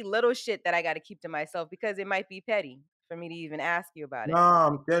everything. It'd be little shit that I got to keep to myself, because it might be petty for me to even ask you about it. Nah,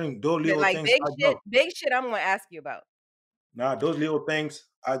 I'm telling you, those little things. Big shit I'm going to ask you about. Nah, those little things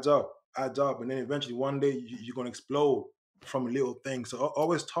adds up. And then eventually one day you're going to explode from a little thing. So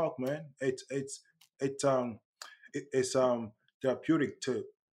always talk, man. It's therapeutic to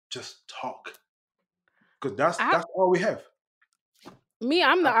just talk. Because that's all we have. Me,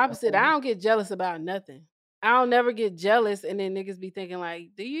 I'm the opposite. I don't get jealous about nothing. I don't never get jealous, and then niggas be thinking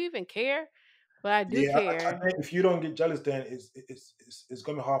like, do you even care? But I do care. I think if you don't get jealous, then it's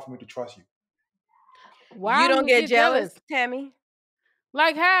gonna be hard for me to trust you. Why you don't get jealous, Tammy?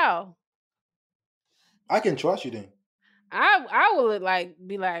 Like how? I can trust you then. I would like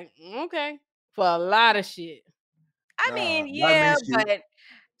be like, okay, for a lot of shit. I mean, yeah, but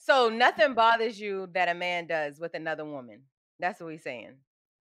so nothing bothers you that a man does with another woman. That's what we're saying.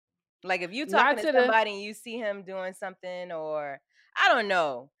 Like if you talking to somebody and you see him doing something, or I don't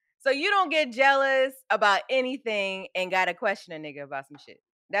know. So you don't get jealous about anything and got to question a nigga about some shit.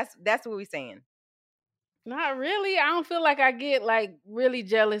 That's what we saying. Not really. I don't feel like I get like really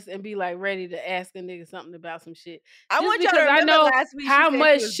jealous and be like ready to ask a nigga something about some shit. I want y'all to remember last week how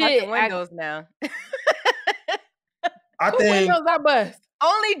much shit windows now. I think windows I bust.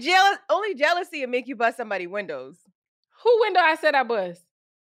 Only jealousy will make you bust somebody's windows. Who window I said I bust?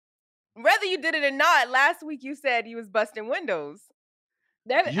 Whether you did it or not, last week you said you was busting windows.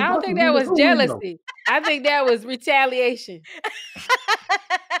 I don't think that was jealousy. I think that was retaliation.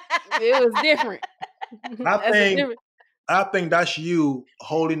 It was different. I think that's you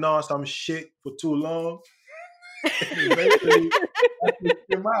holding on some shit for too long. Eventually, that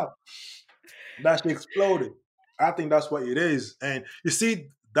came out. That shit exploded. I think that's what it is, and you see,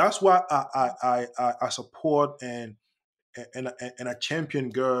 that's why I support and I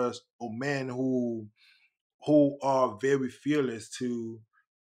champion girls or men who are very fearless to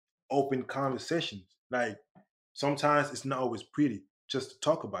open conversations. Like sometimes it's not always pretty just to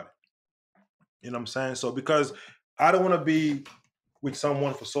talk about it. You know what I'm saying? So because I don't want to be with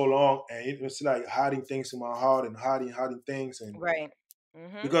someone for so long and it's like hiding things in my heart and hiding things, and right.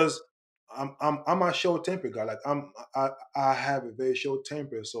 Mm-hmm. Because I'm a short temper guy. Like I have a very short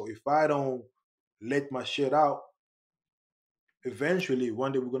temper. So if I don't let my shit out, eventually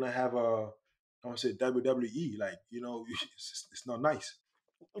one day we're gonna have WWE. Like, it's not nice.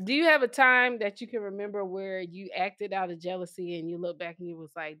 Do you have a time that you can remember where you acted out of jealousy and you look back and you was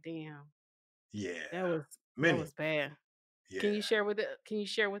like, damn. Yeah. That was bad. Yeah. Can you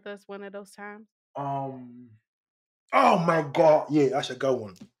share with us one of those times? Oh my God. Yeah, I should go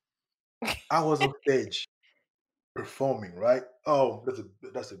one. I was on stage performing, right? Oh,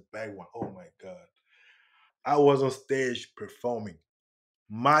 that's a bad one. Oh my God. I was on stage performing.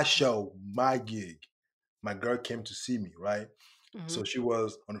 My show, my gig. My girl came to see me, right? Mm-hmm. So she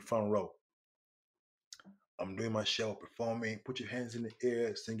was on the front row. I'm doing my show, performing, put your hands in the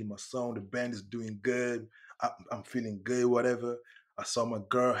air, singing my song. The band is doing good. I'm feeling good, whatever. I saw my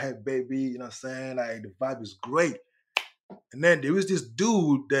girl, hey, baby, you know what I'm saying? Like, the vibe is great. And then there was this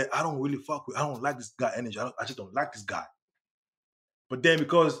dude that I don't really fuck with. I don't like this guy energy. I just don't like this guy. But then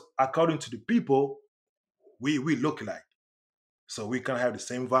because according to the people, we look alike. So we kind of have the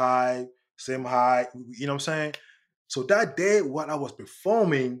same vibe, same height, you know what I'm saying? So that day, while I was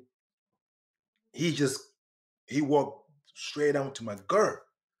performing, he walked straight down to my girl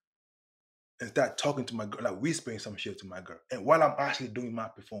and started talking to my girl, like whispering some shit to my girl. And while I'm actually doing my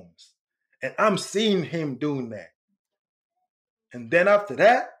performance. And I'm seeing him doing that. And then after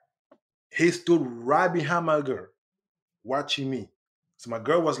that, he stood right behind my girl, watching me. So my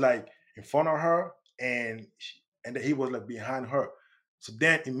girl was like in front of her and then he was like behind her. So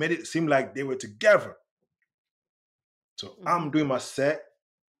then it made it seem like they were together. So I'm doing my set.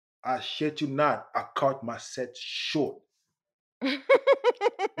 I shit you not, I cut my set short.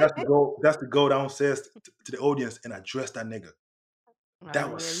 That's to go downstairs to the audience and address that nigga.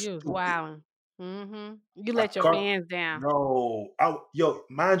 That was you was wilding. Mm-hmm. You let your fans down. No,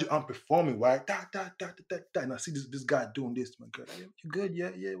 mind you, I'm performing, right? And I see this guy doing this. My girl, you good?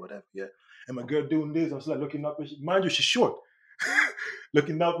 Yeah, whatever, yeah. And my girl doing this. I'm just like looking up and shit. Mind you, she's short.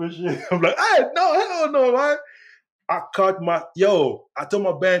 Looking up and shit. I'm like, hey, no, hell no, right? I cut I told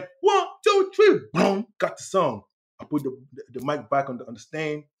my band, 1, 2, 3, boom, got the song. I put the mic back on the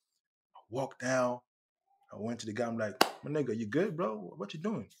stand. I walked down. I went to the guy. I'm like, my nigga, you good, bro? What you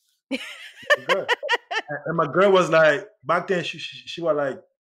doing? Good. And my girl was like, back then she was like,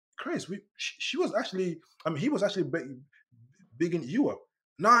 Chris, she was actually, he was actually bigging you up.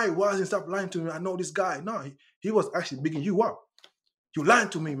 No, he wasn't. Stop lying to me. I know this guy. No, he was actually bigging you up. You lying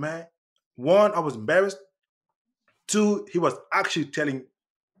to me, man. 1, I was embarrassed. 2, he was actually telling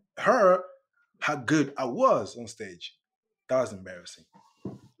her how good I was on stage. That was embarrassing.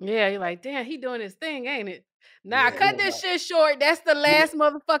 Yeah, you're like, damn, he doing his thing, ain't it? Nah, cut this shit short. That's the last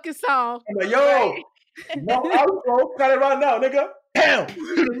motherfucking song. I'm like, yo, no outro. Cut it right now, nigga. Bam!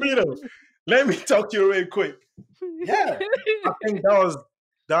 In the middle. Let me talk to you real quick. Yeah. I think that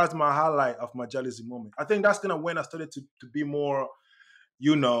was my highlight of my jealousy moment. I think that's kind of when I started to be more,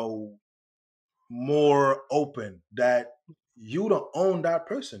 more open, that you don't own that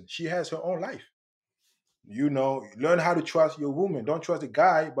person. She has her own life. Learn how to trust your woman. Don't trust the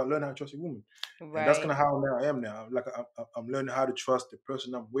guy, but learn how to trust your woman. Right. And that's kind of how I am now. Like I'm learning how to trust the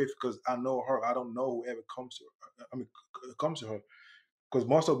person I'm with because I know her. I don't know whoever comes to her. Because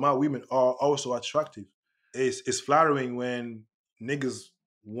most of my women are also attractive. It's flattering when niggas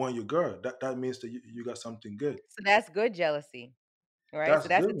want your girl. That means that you got something good. So that's good jealousy. Right. That's So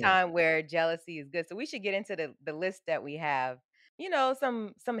that's good the one. time where jealousy is good. So we should get into the list that we have,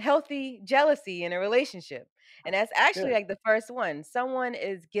 some healthy jealousy in a relationship. And that's Yeah. actually like the first one. Someone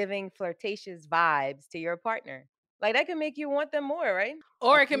is giving flirtatious vibes to your partner. Like that can make you want them more, right?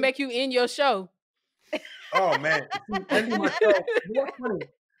 Or it can make you end your show. Oh man. Ending my show. You know what's funny?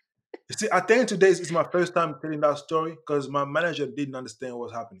 You see, I think today is my first time telling that story because my manager didn't understand what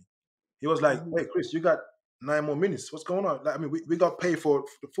was happening. He was like, "Hey, Chris, you got 9 more minutes. What's going on?" Like, I mean, we got paid for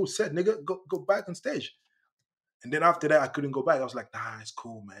the full set, nigga. Go back on stage. And then after that, I couldn't go back. I was like, "Nah, it's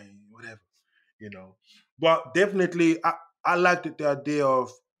cool, man. Whatever, you know." But definitely, I liked the idea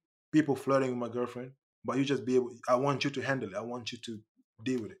of people flirting with my girlfriend. But you just be able. I want you to handle it. I want you to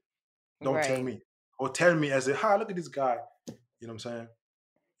deal with it. Don't tell Right. me, or tell me as a, "Ha, look at this guy." You know what I'm saying?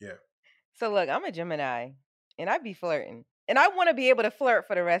 Yeah. So look, I'm a Gemini and I be flirting. And I want to be able to flirt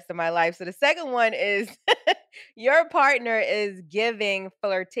for the rest of my life. So the second one is your partner is giving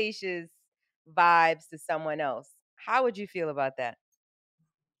flirtatious vibes to someone else. How would you feel about that?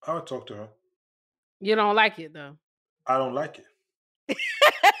 I'll talk to her. You don't like it though. I don't like it.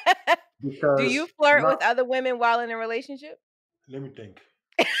 Do you flirt with other women while in a relationship? Let me think.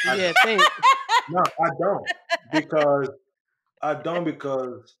 Yeah, think. No, I don't because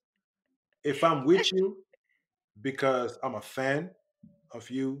if I'm with you, because I'm a fan of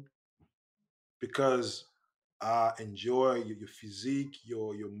you, because I enjoy your physique,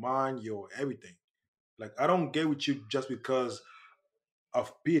 your mind, your everything. Like I don't get with you just because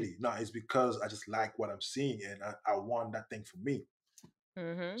of pity. No, it's because I just like what I'm seeing and I want that thing for me.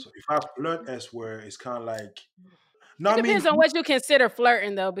 Mm-hmm. So if I flirt elsewhere, it's kind of like. No, it depends on what you consider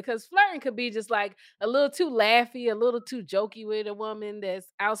flirting, though, because flirting could be just like a little too laughy, a little too jokey with a woman that's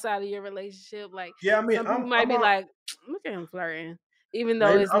outside of your relationship. Like, yeah, I mean, some people might be like, "Look at him flirting," even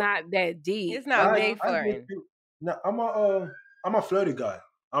though man, it's not that deep. It's not big flirting. No, I'm a flirty guy.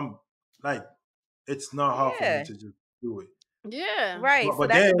 I'm like, it's not hard for me to just do it. Yeah, right. But so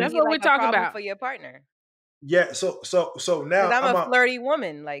that's then, what we're talking about for your partner. Yeah. So now I'm a flirty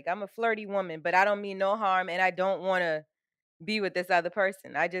woman. Like I'm a flirty woman, but I don't mean no harm, and I don't want to be with this other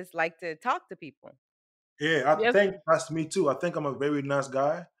person. I just like to talk to people. Yeah, I think that's me too. I think I'm a very nice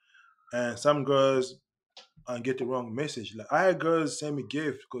guy, and some girls get the wrong message. Like I had girls send me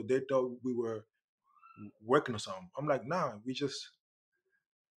gifts because they thought we were working or something. I'm like, nah, we just,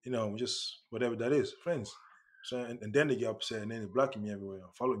 just whatever that is, friends. So and then they get upset and then they're blocking me everywhere,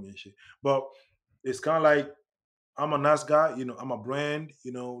 following me and shit. But it's kind of like I'm a nice guy, I'm a brand,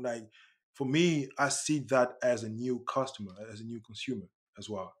 like for me, I see that as a new customer, as a new consumer as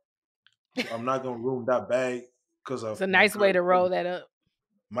well. So I'm not gonna ruin that bag because of. It's a nice way to roll that up.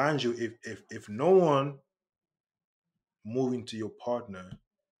 Mind you, if no one moving to your partner,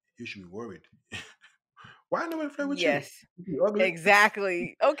 you should be worried. Why no one flirt with you? You ugly.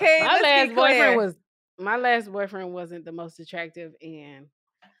 Exactly. Okay. My last boyfriend wasn't the most attractive,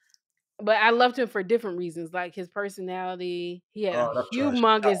 but I loved him for different reasons, like his personality. He had a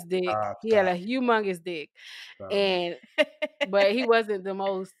humongous dick. He had a humongous dick, but he wasn't the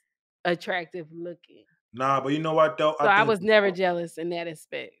most attractive looking. Nah, but you know what though? So I was never jealous in that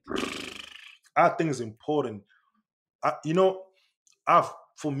aspect. I think it's important.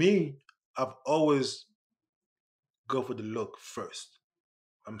 For me, I've always go for the look first.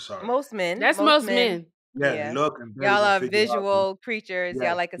 I'm sorry. Most men. That's most men. Yeah, look and y'all are visual creatures.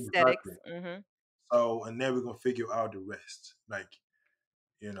 Y'all like aesthetics. Exactly. Mm-hmm. So and then we're gonna figure out the rest. Like,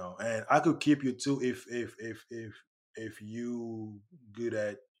 and I could keep you too if you good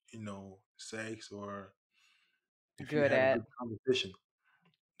at sex or if you have a good conversation.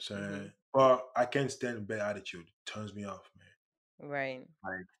 So, but I can't stand bad attitude. It turns me off, man. Right.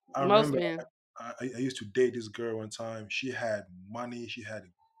 Like I remember, I used to date this girl one time. She had money. She had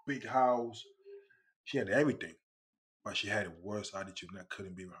a big house. She had everything, but she had a worse attitude, and I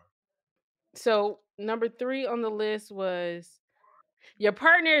couldn't be with her. So number 3 on the list was your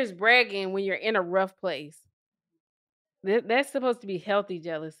partner is bragging when you're in a rough place. That's supposed to be healthy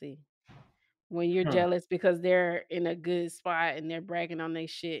jealousy. When you're jealous because they're in a good spot and they're bragging on their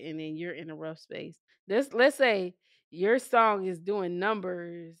shit and then you're in a rough space. Let's say your song is doing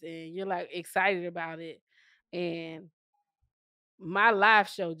numbers and you're like excited about it and my live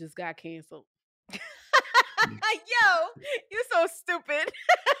show just got canceled. Yo, you're so stupid.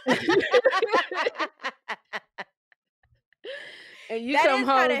 And you that come is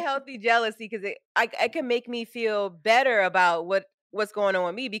home kind of healthy jealousy because it can make me feel better about what's going on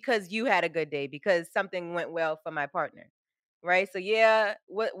with me because you had a good day, because something went well for my partner, right? So yeah,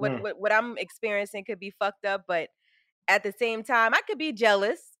 what I'm experiencing could be fucked up, but at the same time, I could be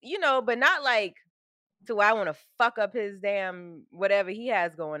jealous, but not like to where I want to fuck up his damn whatever he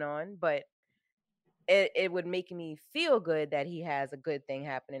has going on, but it would make me feel good that he has a good thing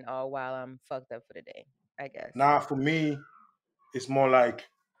happening all while I'm fucked up for the day, I guess. Now, for me, it's more like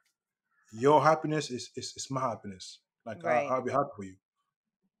your happiness is my happiness. Like Right. I'll be happy for you.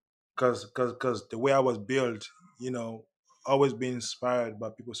 Cause the way I was built, always being inspired by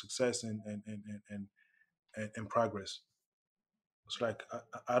people's success and progress. It's like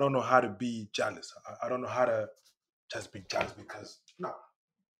I don't know how to be jealous. I don't know how to just be jealous because no.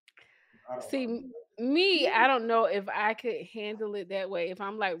 See, me, I don't know if I could handle it that way. If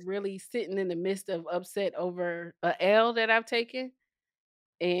I'm like really sitting in the midst of upset over a L that I've taken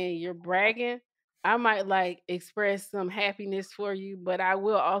and you're bragging, I might like express some happiness for you, but I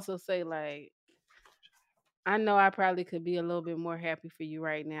will also say like, I know I probably could be a little bit more happy for you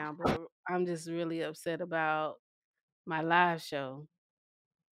right now, but I'm just really upset about my live show.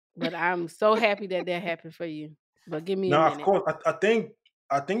 But I'm so happy that happened for you. But give me a Now, of minute. course,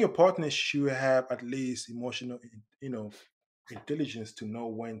 I think your partner should have at least emotional, intelligence to know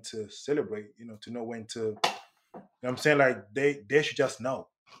when to celebrate. To know when to. You know what I'm saying, like they should just know.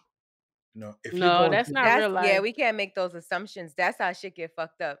 If you're No, going that's to, not real life. Yeah, we can't make those assumptions. That's how shit get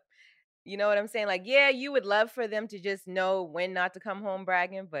fucked up. You know what I'm saying? Like, yeah, you would love for them to just know when not to come home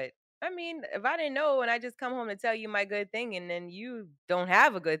bragging, but I mean, if I didn't know and I just come home to tell you my good thing and then you don't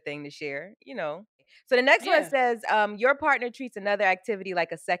have a good thing to share, So the next one Yeah. says, your partner treats another activity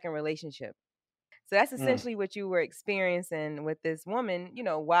like a second relationship. So that's essentially what you were experiencing with this woman,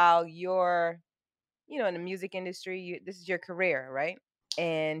 while you're, in the music industry, this is your career, right?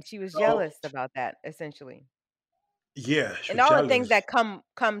 And she was jealous about that, essentially. Yeah, And all the things jealous. that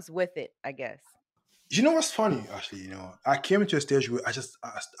comes with it, I guess. You know what's funny? Actually, I came into a stage where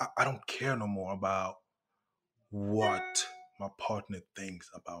I don't care no more about what my partner thinks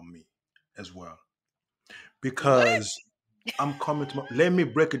about me as well, because I'm coming to. Let me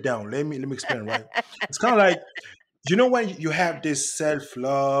break it down. Let me explain. Right? It's kind of like when you have this self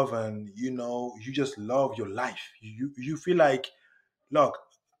love and you just love your life. You feel like, look,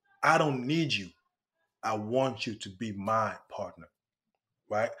 I don't need you. I want you to be my partner.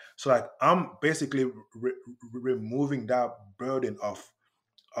 Right? So like I'm basically removing that burden of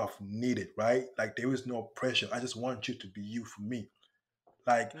needed, right? Like there is no pressure. I just want you to be you for me.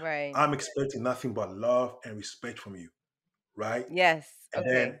 Like Right. I'm expecting nothing but love and respect from you, right? Yes. And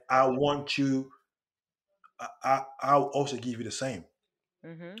Okay. then I want you. I'll also give you the same.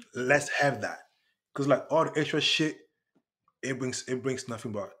 Mm-hmm. Let's have that, because like all the extra shit, it brings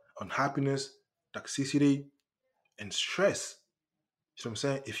nothing but unhappiness, toxicity, and stress. You know what I'm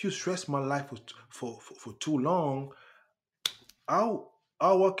saying? If you stress my life for too long, I'll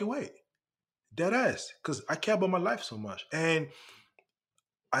walk away. Dead ass. Because I care about my life so much. And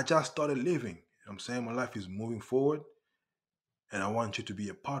I just started living. You know what I'm saying? My life is moving forward. And I want you to be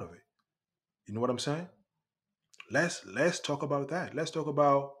a part of it. You know what I'm saying? Let's talk about that. Let's talk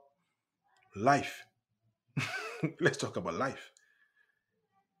about life. Let's talk about life.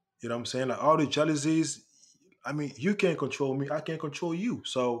 You know what I'm saying? Like all the jealousies, I mean, you can't control me. I can't control you.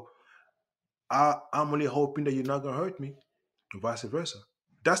 So I'm only hoping that you're not gonna hurt me, and vice versa.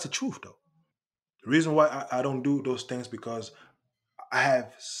 That's the truth, though. The reason why I don't do those things because I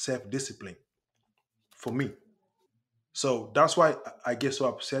have self-discipline for me. So that's why I get so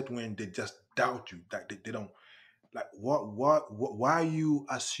upset when they just doubt you. That they don't like what why are you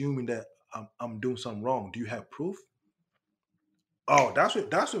assuming that I'm doing something wrong? Do you have proof? Oh, that's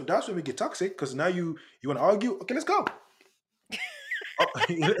when we get toxic because now you want to argue. Okay, let's go.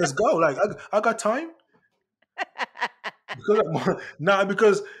 Let's go. Like I got time.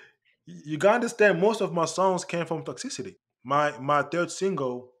 Because you gotta understand, most of my songs came from toxicity. My third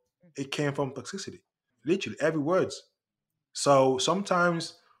single, it came from toxicity. Literally every words. So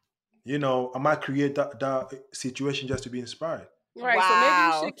sometimes, I might create that situation just to be inspired. Right. Wow. So maybe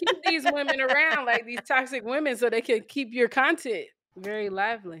you should keep these women around, like these toxic women, so they can keep your content very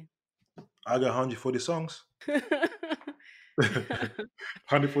lively. I got 140 songs.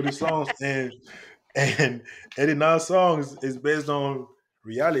 140 songs and 89 songs is based on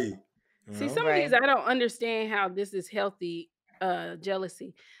reality. See, some of these I don't understand how this is healthy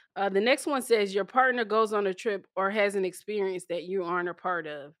jealousy. The next one says your partner goes on a trip or has an experience that you aren't a part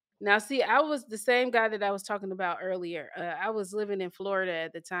of. Now, see, I was the same guy that I was talking about earlier. I was living in Florida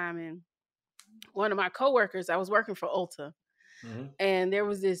at the time, and one of my coworkers, I was working for Ulta, and there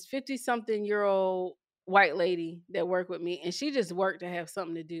was this 50-something-year-old white lady that worked with me, and she just worked to have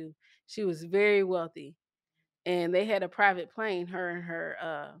something to do. She was very wealthy, and they had a private plane, her and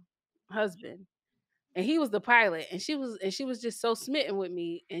her husband, and he was the pilot, and she was just so smitten with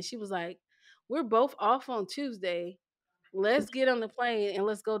me, and she was like, we're both off on Tuesday. Let's get on the plane and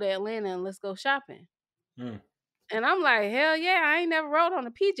let's go to Atlanta and let's go shopping. And I'm like, hell yeah, I ain't never rode on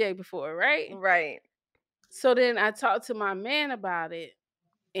a PJ before, right? Right. So then I talked to my man about it,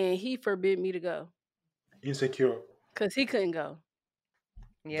 and he forbid me to go. Insecure. Because he couldn't go.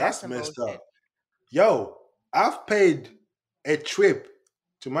 Yeah, that's messed up. Yo, I've paid a trip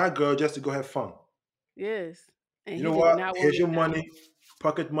to my girl just to go have fun. Yes. And you know what? Here's your money,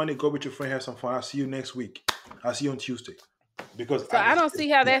 pocket money. Go with your friend, have some fun. I'll see you next week. I'll see you on Tuesday. Because so I don't see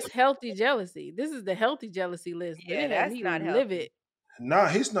how that's healthy jealousy. This is the healthy jealousy list. Yeah, that's not healthy. Live it. Nah,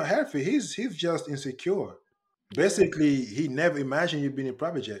 he's not healthy. He's just insecure. Basically, he never imagined you being in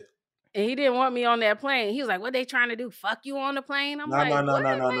private jet. And he didn't want me on that plane. He was like, "What they trying to do? Fuck you on the plane?" I'm like,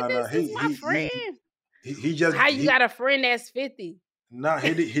 "No. This is my friend. He just how you got a friend that's 50? Nah,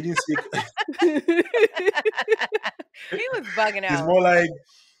 he didn't see. He was bugging out. It's more like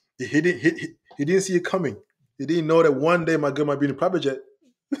he didn't see it coming. He didn't know that one day my girl might be in a private jet.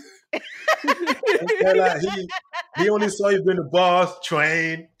 He only saw you being the boss,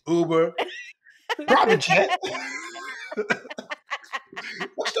 train, Uber, private jet.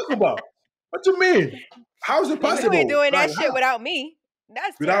 What you talking about? What you mean? How is it possible? You ain't doing that shit without me.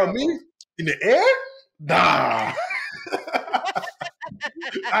 That's without terrible. me in the air? Nah.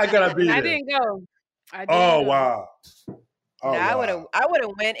 I gotta be there. I didn't go. Wow. Oh, wow. I would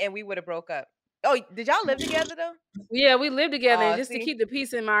have went and we would have broke up. Oh, did y'all live together though? Yeah, we lived together. And just to keep the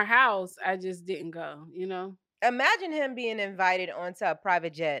peace in our house, I just didn't go. You know. Imagine him being invited onto a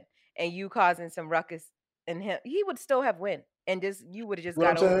private jet and you causing some ruckus, and he would still have went, and you would have just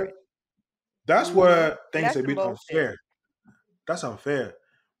got over it. That's where things are a bit unfair. That's unfair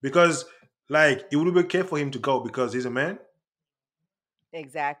because, like, it would have been okay for him to go because he's a man.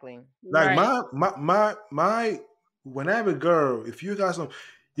 Exactly. Like my when I have a girl, if you guys know,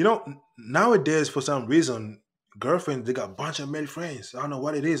 you know, nowadays for some reason, girlfriends, they got a bunch of male friends. I don't know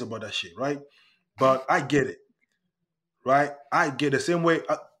what it is about that shit, right? But I get it, right? I get the same way.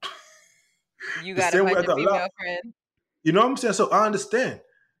 You got a bunch of female friends. You know what I'm saying? So I understand.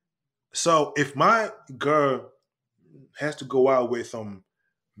 So if my girl has to go out with some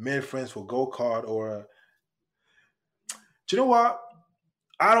male friends for go-kart or, do you know what?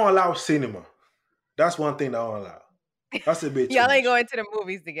 I don't allow cinema. That's one thing I don't allow. That's a bit. Y'all ain't going to the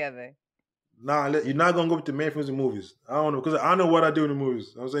movies together. Nah, you're not gonna go with the main friends in movies. I don't know because I know what I do in the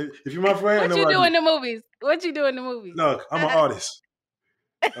movies. I'm saying if you're my friend, what you do in the movies? What you do in the movies? Look, I'm an artist.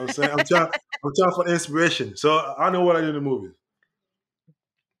 I'm saying I'm trying for inspiration. So I know what I do in the movies.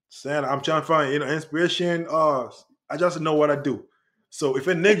 Saying I'm trying to find inspiration. I just know what I do. So if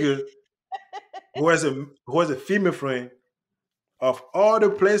a nigga who has a female friend, of all the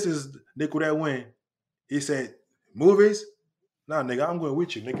places they could have went, he said movies. Nah, nigga, I'm going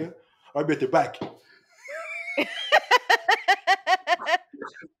with you, nigga. I'll be at the back.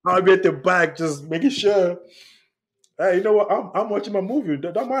 I'll be at the back, just making sure. Hey, you know what? I'm watching my movie.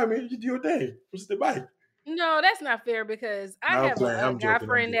 Don't mind me. You do your thing. What's the back? No, that's not fair because I have a guy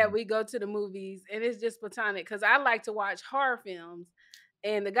friend that we go to the movies and it's just platonic because I like to watch horror films.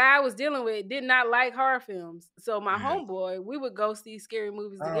 And the guy I was dealing with did not like horror films. So my homeboy, we would go see scary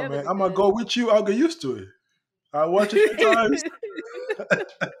movies together. Man, I'm going to go with you. I'll get used to it. I'll watch it a few times.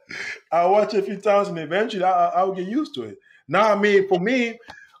 I'll watch it a few times and eventually I'll get used to it. Now, I mean, for me,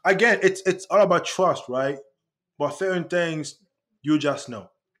 again, it's all about trust, right? But certain things, you just know.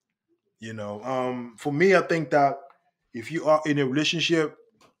 You know, for me, I think that if you are in a relationship,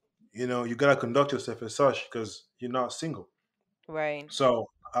 you know, you got to conduct yourself as such because you're not single. Right. So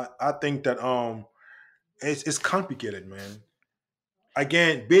I think that it's complicated, man.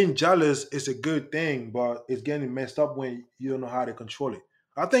 Again, being jealous is a good thing, but it's getting messed up when you don't know how to control it.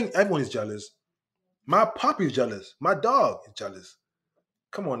 I think everyone is jealous. My puppy is jealous. My dog is jealous.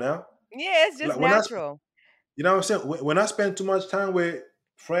 Come on now. Yeah, it's just natural. You know what I'm saying? When I spend too much time with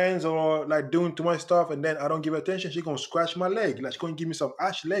friends or like doing too much stuff and then I don't give attention, she's going to scratch my leg. Like she's going to give me some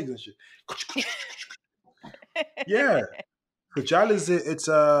ash legs and shit. Yeah. So jealousy, it's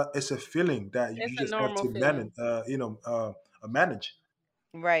a feeling that you just have to manage.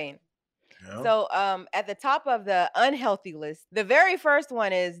 Right. Yeah. So at the top of the unhealthy list, the very first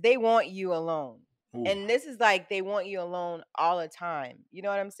one is they want you alone. Ooh. And this is like they want you alone all the time. You know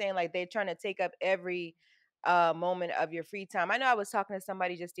what I'm saying? Like they're trying to take up every moment of your free time. I know I was talking to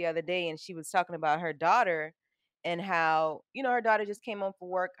somebody just the other day and she was talking about her daughter and how, you know, her daughter just came home from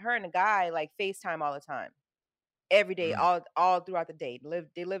work. Her and the guy like FaceTime all the time. Every day, all throughout the day.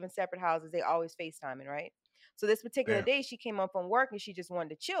 They live in separate houses. They always FaceTiming, right? So this particular day, she came home from work and she just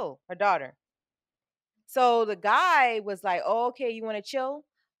wanted to chill, her daughter. So the guy was like, oh, okay, you want to chill?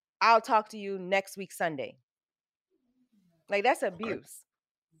 I'll talk to you next week Sunday. Like, that's abuse.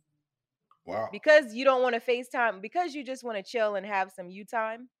 Wow. Because you don't want to FaceTime, because you just want to chill and have some you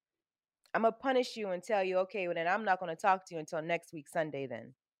time, I'm going to punish you and tell you, okay, well, then I'm not going to talk to you until next week Sunday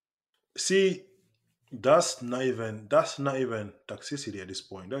then. See, that's not even toxicity at this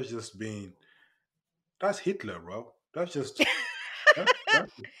point. That's just that's Hitler, bro. That's just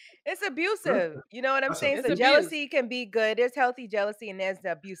it's abusive. You know what I'm saying? So jealousy can be good. There's healthy jealousy and there's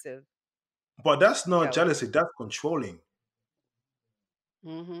the abusive. But that's not jealousy. That's controlling.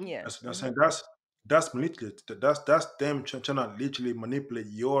 Mm-hmm. Yeah. That's manipulative. That's them trying to literally manipulate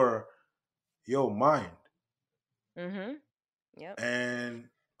your mind. Mm-hmm. Yeah. And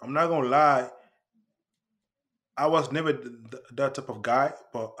I'm not gonna lie, I was never that type of guy,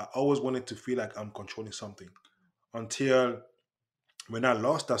 but I always wanted to feel like I'm controlling something. Until when I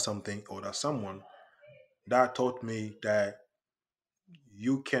lost that something or that someone, that taught me that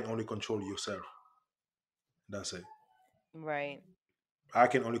you can only control yourself. That's it. Right. I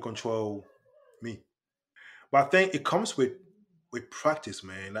can only control me. But I think it comes with practice,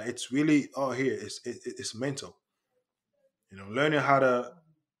 man. Like, it's really it's mental. You know, learning how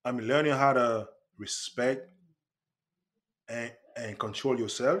to respect and control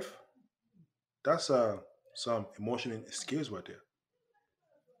yourself. That's some emotional skills right there.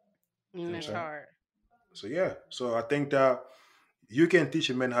 That's hard. So yeah. So I think that you can teach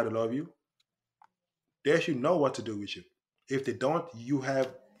a man how to love you. They should know what to do with you. If they don't, you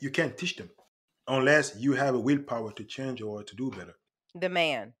can't teach them unless you have a willpower to change or to do better. The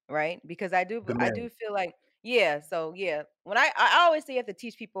man, right? Because I do feel like, so when I always say you have to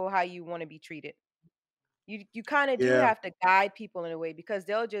teach people how you want to be treated. You kind of do have to guide people in a way, because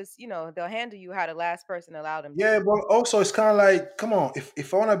they'll just, they'll handle you how the last person allowed them to. Yeah, but also it's kind of like, come on,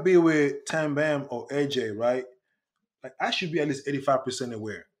 if I want to be with Tam Bam or AJ, right? Like, I should be at least 85%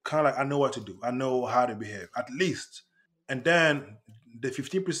 aware. Kind of like, I know what to do. I know how to behave, at least. And then the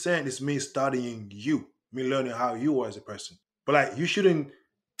 15% is me studying you, me learning how you are as a person. But like, you shouldn't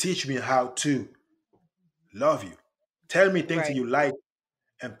teach me how to love you. Tell me things that you like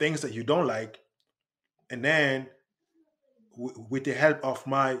and things that you don't like. And then with the help of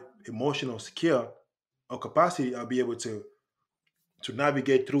my emotional skill or capacity, I'll be able to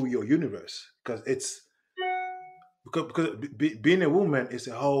navigate through your universe. Because being a woman is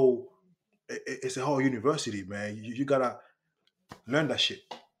a whole university, man. You gotta learn that shit.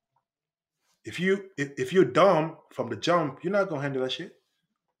 If you're dumb from the jump, you're not gonna handle that shit.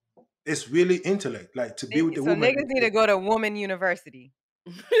 It's really intellect, like, to be with the woman. So niggas need to go to woman university.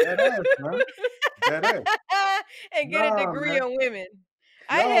 That is, man. That is. And get a degree on women.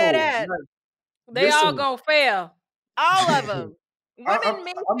 I hear that. They all gonna fail. All of them. Women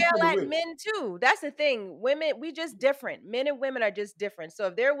may fail at men too. That's the thing. Women, we just different. Men and women are just different. So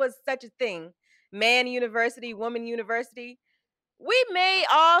if there was such a thing, man university, woman university, we may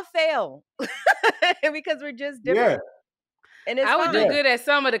all fail because we're just different. Yeah. And I would do good at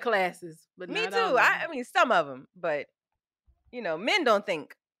some of the classes, but me not too. all I mean, some of them, but men don't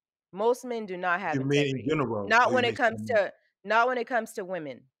think. Most men do not have integrity. In general, not when it comes to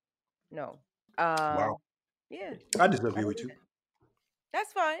women. No. Wow. Yeah. I disagree with you.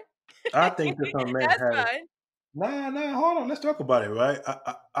 That's fine. I think that some men have. Fine. Nah, hold on. Let's talk about it, right?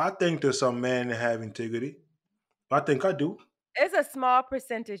 I think that some men have integrity. I think I do. It's a small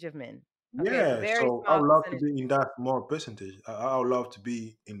percentage of men. Okay? Yeah, so I would love to be in that small percentage. I would love to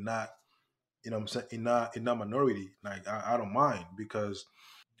be in that, what I'm saying, in that minority. Like, I don't mind, because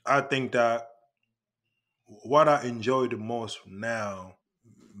I think that what I enjoy the most now,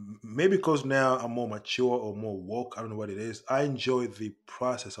 maybe because now I'm more mature or more woke, I don't know what it is, I enjoy the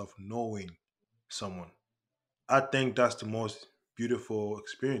process of knowing someone. I think that's the most beautiful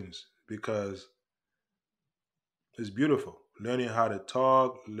experience, because it's beautiful. Learning how to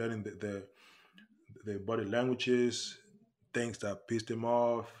talk, learning the body languages, things that piss them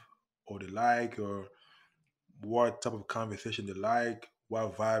off or they like, or what type of conversation they like,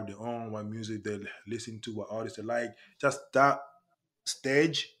 what vibe they're on, what music they listen to, what artists they like. Just that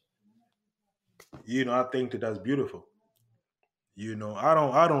stage, I think that's beautiful.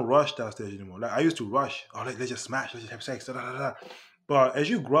 I don't rush that stage anymore. Like, I used to rush. Oh, let's just smash. Let's just have sex. Da, da, da, da. But as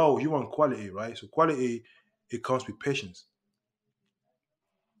you grow, you want quality, right? So quality, it comes with patience.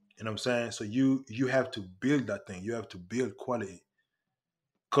 You know what I'm saying? So you have to build that thing. You have to build quality.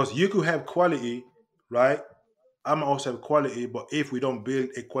 Because you could have quality, right? I'm also have quality, but if we don't build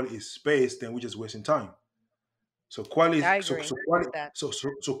a quality space, then we're just wasting time. So quality, I agree so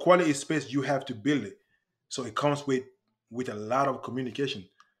quality space, you have to build it. So it comes with a lot of communication.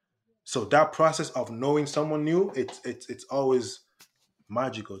 So that process of knowing someone new, it's always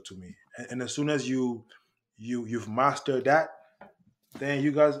magical to me. And as soon as you've mastered that, then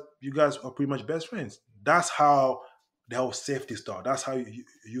you guys are pretty much best friends. That's how the whole safety starts. That's how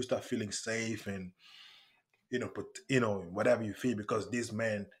you start feeling safe and whatever you feel, because these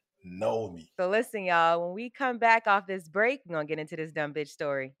men know me. So listen, y'all, when we come back off this break, we're going to get into this dumb bitch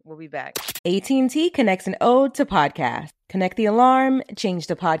story. We'll be back. AT&T connects an ode to podcast. Connect the alarm, change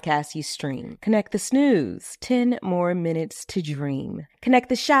the podcast you stream. Connect the snooze, 10 more minutes to dream. Connect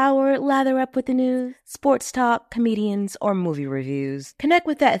the shower, lather up with the news, sports talk, comedians, or movie reviews. Connect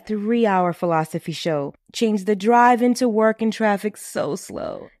with that 3-hour philosophy show. Change the drive into work and traffic so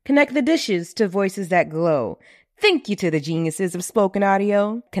slow. Connect the dishes to voices that glow. Thank you to the geniuses of spoken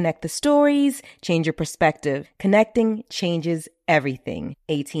audio. Connect the stories, change your perspective. Connecting changes everything.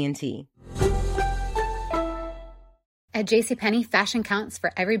 AT&T. At JCPenney, fashion counts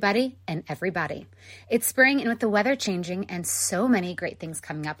for everybody and everybody. It's spring, and with the weather changing and so many great things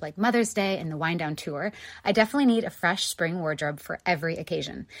coming up like Mother's Day and the Wind Down Tour, I definitely need a fresh spring wardrobe for every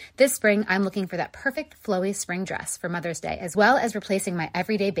occasion. This spring, I'm looking for that perfect flowy spring dress for Mother's Day, as well as replacing my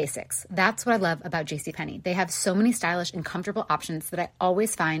everyday basics. That's what I love about JCPenney. They have so many stylish and comfortable options that I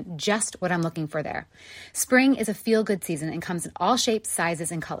always find just what I'm looking for there. Spring is a feel-good season and comes in all shapes, sizes,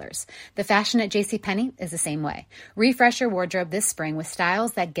 and colors. The fashion at JCPenney is the same way. Refresh your wardrobe this spring with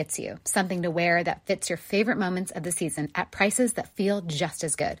styles that gets you, something to wear that fits your favorite moments of the season at prices that feel just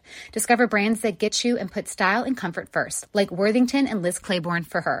as good. Discover brands that get you and put style and comfort first, like Worthington and Liz Claiborne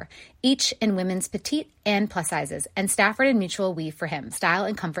for her, each in women's petite and plus sizes, and Stafford and Mutual weave for him, style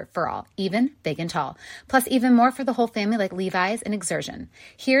and comfort for all, even big and tall. Plus even more for the whole family like Levi's and Exertion.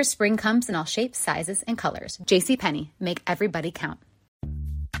 Here, spring comes in all shapes, sizes, and colors. JCPenney, make everybody count.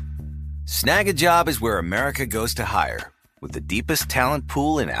 Snag a Job is where America goes to hire, with the deepest talent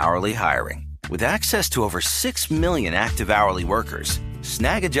pool in hourly hiring. With access to over 6 million active hourly workers,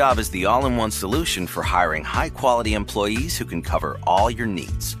 Snag a Job is the all-in-one solution for hiring high-quality employees who can cover all your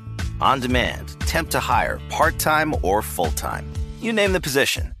needs. On demand, temp to hire, part-time or full-time. You name the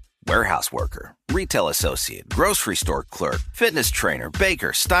position. Warehouse worker, retail associate, grocery store clerk, fitness trainer,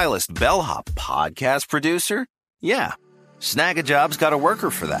 baker, stylist, bellhop, podcast producer. Yeah, Snag a Job's got a worker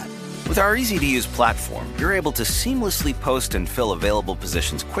for that. With our easy-to-use platform, you're able to seamlessly post and fill available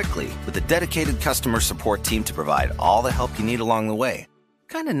positions quickly with a dedicated customer support team to provide all the help you need along the way.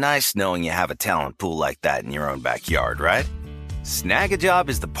 Kind of nice knowing you have a talent pool like that in your own backyard, right? Snag a Job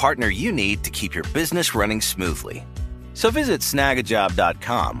is the partner you need to keep your business running smoothly. So visit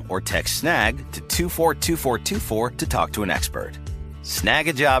snagajob.com or text SNAG to 242424 to talk to an expert.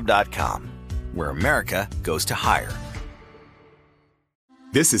 Snagajob.com, where America goes to hire.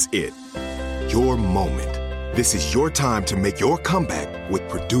 This is it. Your moment. This is your time to make your comeback with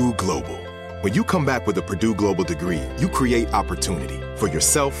Purdue Global. When you come back with a Purdue Global degree, you create opportunity for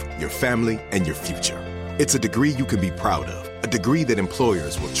yourself, your family, and your future. It's a degree you can be proud of, a degree that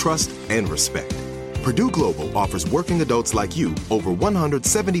employers will trust and respect. Purdue Global offers working adults like you over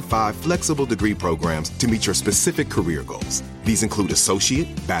 175 flexible degree programs to meet your specific career goals. These include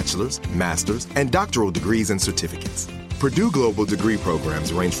associate, bachelor's, master's, and doctoral degrees and certificates. Purdue Global degree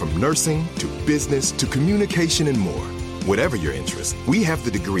programs range from nursing to business to communication and more. Whatever your interest, we have the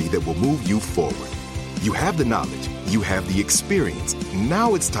degree that will move you forward. You have the knowledge, you have the experience.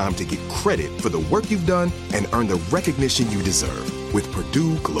 Now it's time to get credit for the work you've done and earn the recognition you deserve with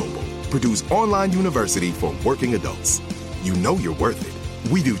Purdue Global, Purdue's online university for working adults. You know you're worth it.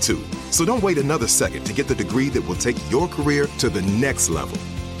 We do too. So don't wait another second to get the degree that will take your career to the next level.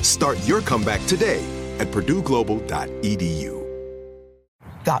 Start your comeback today at purdueglobal.edu.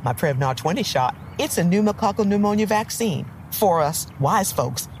 Got my Prevnar 20 shot. It's a pneumococcal pneumonia vaccine. For us, wise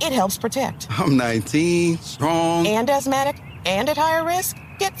folks, it helps protect. I'm 19, strong. And asthmatic, and at higher risk.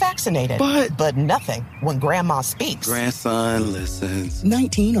 Get vaccinated. But nothing when grandma speaks. Grandson listens.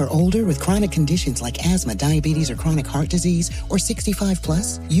 19 or older with chronic conditions like asthma, diabetes, or chronic heart disease, or 65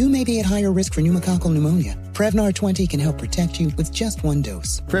 plus, you may be at higher risk for pneumococcal pneumonia. Prevnar 20 can help protect you with just one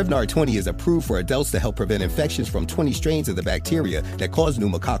dose. Prevnar 20 is approved for adults to help prevent infections from 20 strains of the bacteria that cause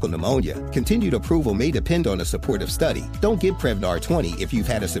pneumococcal pneumonia. Continued approval may depend on a supportive study. Don't give Prevnar 20 if you've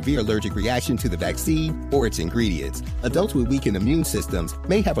had a severe allergic reaction to the vaccine or its ingredients. Adults with weakened immune systems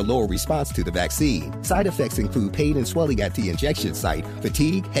may have a lower response to the vaccine. Side effects include pain and swelling at the injection site,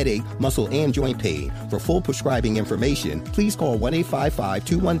 fatigue, headache, muscle, and joint pain. For full prescribing information, please call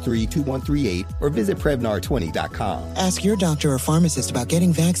 1-855-213-2138 or visit Prevnar20.com. Ask your doctor or pharmacist about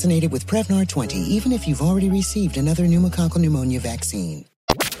getting vaccinated with Prevnar 20, even if you've already received another pneumococcal pneumonia vaccine.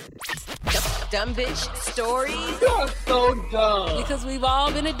 Dumb bitch story. You're so dumb. Because we've all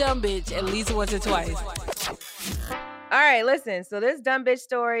been a dumb bitch at least once or twice. All right, listen. So this dumb bitch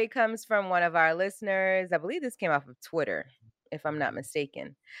story comes from one of our listeners. I believe this came off of Twitter, if I'm not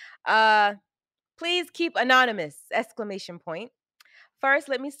mistaken. Please keep anonymous! ! First,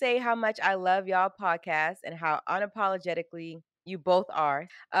 let me say how much I love y'all podcast and how unapologetically you both are.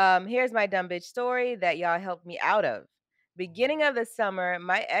 Here's my dumb bitch story that y'all helped me out of. Beginning of the summer,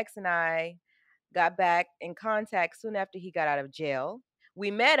 my ex and I got back in contact soon after he got out of jail. We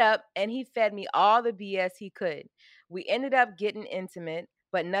met up and he fed me all the BS he could. We ended up getting intimate,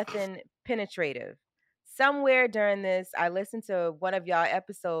 but nothing penetrative. Somewhere during this, I listened to one of y'all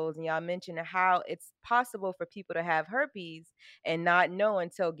episodes and y'all mentioned how it's possible for people to have herpes and not know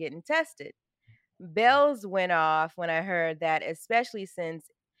until getting tested. Bells went off when I heard that, especially since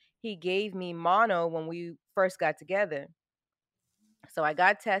he gave me mono when we first got together. So I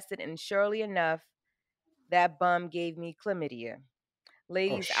got tested, and surely enough, that bum gave me chlamydia.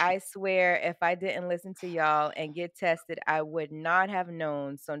 Ladies, I swear if I didn't listen to y'all and get tested, I would not have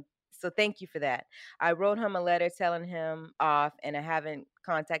known. So thank you for that. I wrote him a letter telling him off, and I haven't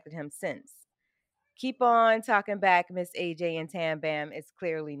contacted him since. Keep on talking back, Miss AJ and Tam Bam. It's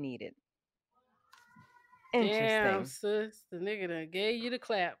clearly needed. Interesting. Damn, sis. The nigga done gave you the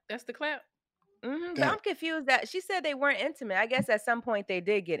clap. That's the clap? Mm-hmm. But I'm confused that she said they weren't intimate. I guess at some point they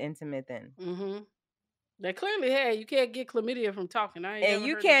did get intimate then. Mm-hmm. They clearly had. You can't get chlamydia from talking. And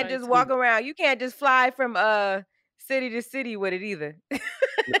you can't just walk around. You can't just fly from city to city with it either. The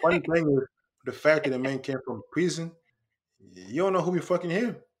funny thing is the fact that the man came from prison. You don't know who be fucking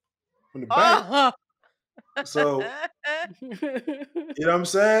him from the back. So you know what I'm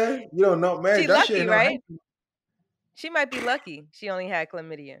saying? You don't know, man. She that lucky, shit right? She might be lucky. She only had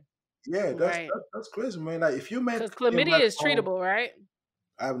chlamydia. Yeah, that's crazy, man. Like if you make because chlamydia is treatable, right?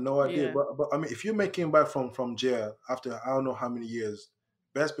 I have no idea, but I mean, if you make him back from jail after I don't know how many years,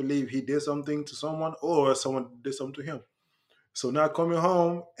 best believe he did something to someone or someone did something to him. So now coming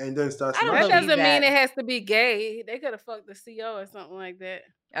home and then starts. That doesn't mean it has to be gay. They could have fucked the CO or something like that.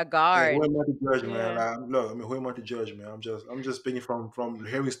 A guard. Hey, who am I to judge, man? Like, look, I mean, who am I to judge, man? I'm just speaking from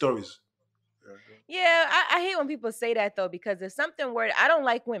hearing stories. Yeah, I hate when people say that though, because if something were, I don't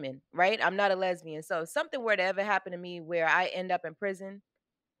like women, right? I'm not a lesbian, so if something were to ever happen to me where I end up in prison,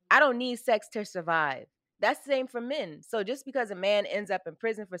 I don't need sex to survive. That's the same for men. So just because a man ends up in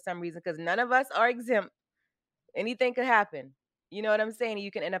prison for some reason, because none of us are exempt, anything could happen. You know what I'm saying?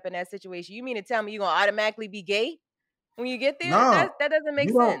 You can end up in that situation. You mean to tell me you're gonna automatically be gay when you get there? No, that doesn't make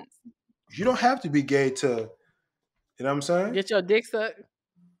sense. You don't have to be gay to, you know what I'm saying? Get your dick sucked.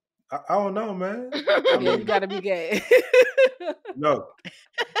 I don't know, man. Yeah, you gotta be gay. Look,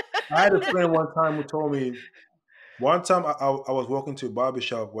 I had a friend one time who told me, one time I was walking to a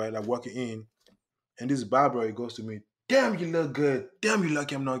barbershop where like walking in, and this barber he goes to me, "Damn, you look good. Damn, you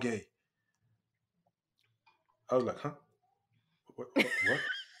lucky I'm not gay." I was like, huh? What?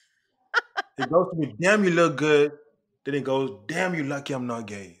 He goes to me, "Damn, you look good." Then he goes, "Damn, you lucky I'm not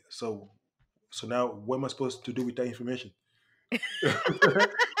gay." So now what am I supposed to do with that information? I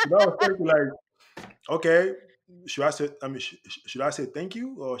was thinking like, okay, should I say thank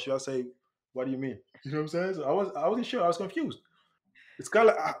you or should I say what do you mean? You know what I'm saying? So I wasn't sure. I was confused. It's kind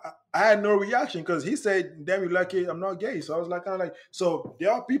of like I had no reaction because he said, "Damn, you lucky I'm not gay." So I was like, kind of like, so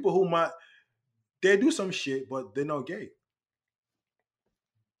there are people who they do some shit, but they're not gay.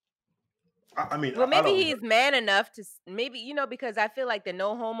 I mean, well, maybe he's man enough to maybe, because I feel like the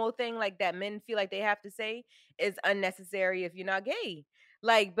no homo thing, like that men feel like they have to say, is unnecessary if you're not gay.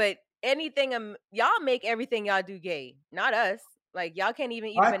 Like, but anything, y'all make everything y'all do gay, not us. Like, y'all can't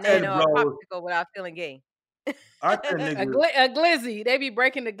even eat a banana or a popsicle without feeling gay. A glizzy. They be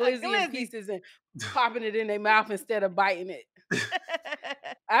breaking the glizzy in pieces and popping it in their mouth instead of biting it.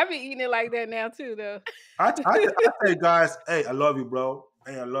 I be eating it like that now too, though. I say, guys, hey, I love you, bro.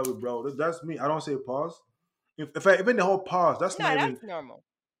 Hey, I love you, bro. That's me. I don't say pause. Even the whole pause, that's not even normal.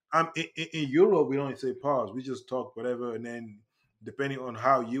 In Europe, we don't say pause. We just talk whatever, and then depending on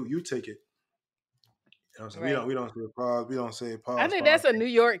how you take it, right. we don't say pause. We don't say pause. I think that's a New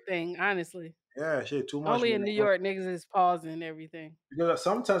York thing, honestly. Yeah, shit, too much. Only in New York, niggas is pausing everything. Because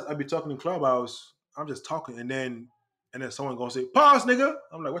sometimes I be talking in Clubhouse, I'm just talking, and then someone gonna say pause, nigga.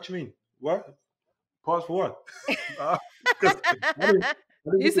 I'm like, what you mean? What? Pause for what?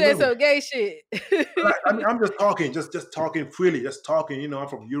 You said some gay shit. I mean, I'm just talking, just talking freely, just talking. I'm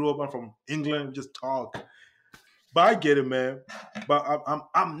from Europe, I'm from England, just talk. But I get it, man. But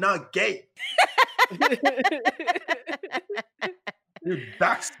I'm not gay. You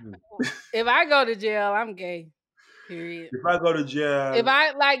doxed me. If I go to jail, I'm gay. Period. If I go to jail,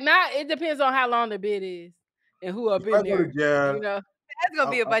 it depends on how long the bid is and who up in there. Jail, there's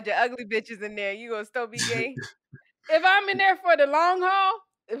gonna be a bunch of ugly bitches in there. You gonna still be gay? if I'm in there for the long haul,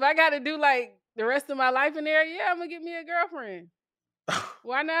 if I got to do like the rest of my life in there, yeah, I'm gonna get me a girlfriend.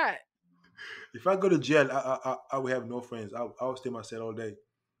 Why not? If I go to jail, I will have no friends. I will stay myself all day.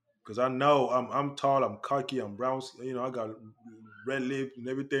 Because I know I'm tall, I'm cocky, I'm brown. You know, I got red lips and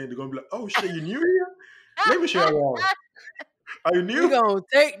everything. They're gonna be like, "Oh shit, you new here? Let me show you around. Are you new? You gonna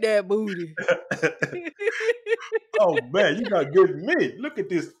take that booty?" Oh man, you got good meat. Look at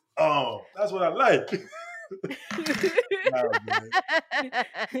this. Oh, that's what I like.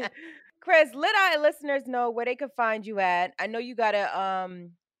 Chris, let our listeners know where they can find you at. I know you got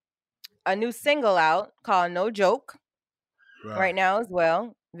a new single out called "No Joke" right now as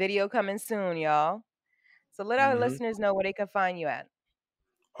well. Video coming soon, y'all. So let our listeners know where they can find you at.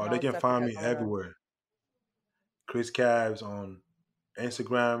 Oh, they can find me everywhere. Chris Cavs on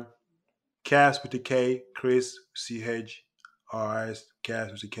Instagram. Cavs with the K. Chris, CHRIS,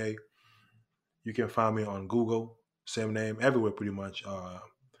 Cavs with the K. You can find me on Google. Same name. Everywhere pretty much.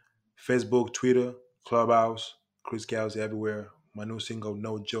 Facebook, Twitter, Clubhouse. Chris Cavs everywhere. My new single,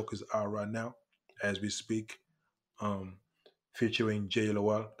 No Joke, is out right now as we speak. Featuring Jay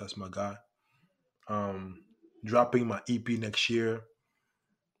Lowell, that's my guy. Dropping my EP next year.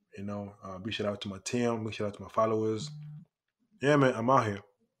 You know, big shout out to my team, big shout out to my followers. Yeah, man, I'm out here.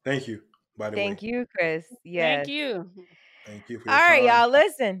 Thank you, by the way. Thank you, Chris. Yes. Thank you. Thank you for your All right, time. y'all,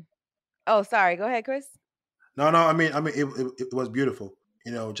 listen. Oh, sorry. Go ahead, Chris. No, I mean, it was beautiful.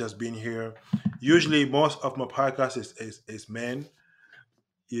 You know, just being here. Usually, most of my podcast is men.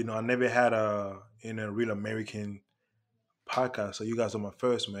 You know, I never had a real American podcast, so you guys are my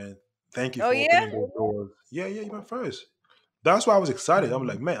first, man. Thank you for opening those doors. Yeah, you're my first. That's why I was excited. I'm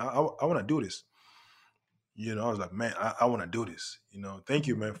like, man, I want to do this. You know, I was like, man, I want to do this. You know, thank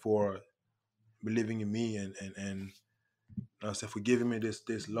you, man, for believing in me and I said for giving me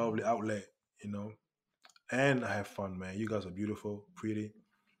this lovely outlet. You know, and I have fun, man. You guys are beautiful, pretty,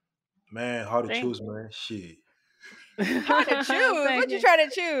 man. Hard to choose, man. Shit. Hard to choose. What you trying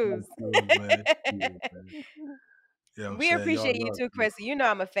to choose? Yeah, we appreciate you too, Chris. You know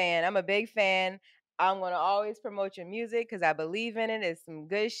I'm a fan. I'm a big fan. I'm gonna always promote your music because I believe in it. It's some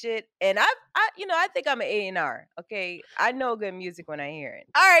good shit, and I think I'm an A&R. Okay, I know good music when I hear it.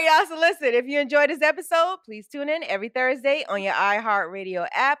 All right, y'all. So listen, if you enjoyed this episode, please tune in every Thursday on your iHeartRadio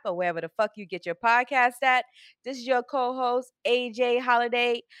app or wherever the fuck you get your podcast at. This is your co-host AJ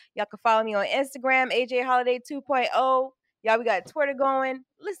Holiday. Y'all can follow me on Instagram, AJ Holiday 2.0. Y'all, we got Twitter going.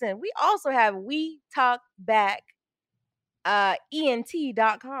 Listen, we also have We Talk Back.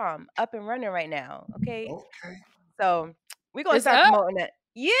 ENT.com up and running right now. Okay. So we're gonna start promoting that.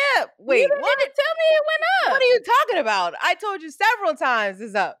 Yeah. Wait, what? Tell me it went up. What are you talking about? I told you several times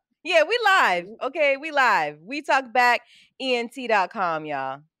it's up. Yeah, we live. Okay, we live. We talk back ENT.com,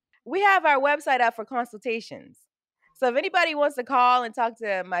 y'all. We have our website up for consultations. So if anybody wants to call and talk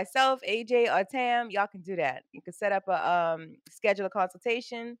to myself, AJ, or Tam, y'all can do that. You can set up a schedule a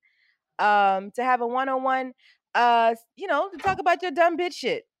consultation to have a one-on-one to talk about your dumb bitch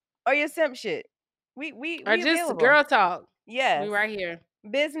shit or your simp shit. We or just available. Girl talk. Yeah, we right here.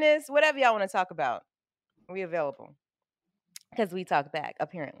 Business, whatever y'all want to talk about, we available because we talk back.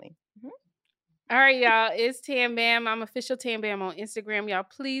 Apparently. All right, y'all. It's Tam Bam. I'm official Tam Bam on Instagram. Y'all,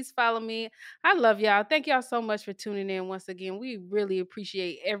 please follow me. I love y'all. Thank y'all so much for tuning in once again. We really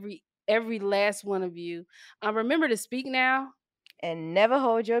appreciate every last one of you. Remember to speak now and never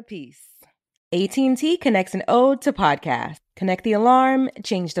hold your peace. AT&T connects an ode to podcast. Connect the alarm,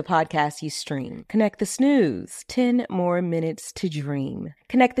 change the podcast you stream. Connect the snooze, 10 more minutes to dream.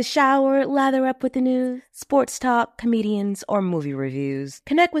 Connect the shower, lather up with the news, sports talk, comedians, or movie reviews.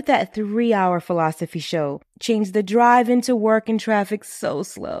 Connect with that 3-hour philosophy show. Change the drive into work and traffic so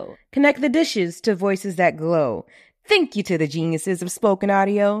slow. Connect the dishes to voices that glow. Thank you to the geniuses of spoken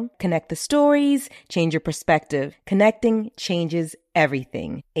audio. Connect the stories, change your perspective. Connecting changes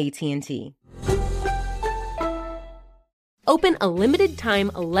everything. AT&T. Open a limited-time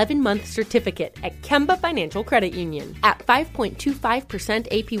 11-month certificate at Kemba Financial Credit Union. At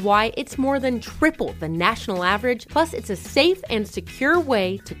 5.25% APY, it's more than triple the national average, plus it's a safe and secure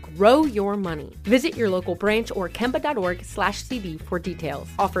way to grow your money. Visit your local branch or kemba.org/CD for details.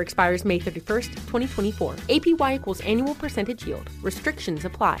 Offer expires May 31st, 2024. APY equals annual percentage yield. Restrictions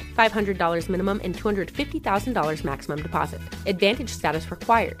apply. $500 minimum and $250,000 maximum deposit. Advantage status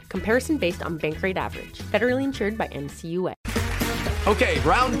required. Comparison based on bank rate average. Federally insured by NCUA. Okay,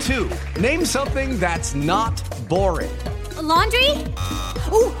 round 2. Name something that's not boring. A laundry?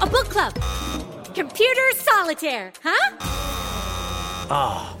 Ooh, a book club. Computer solitaire, huh?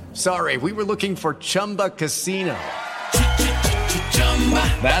 Ah, sorry, we were looking for Chumba Casino.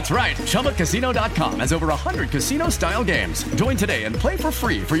 That's right. ChumbaCasino.com has over 100 casino-style games. Join today and play for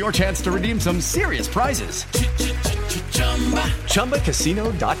free for your chance to redeem some serious prizes.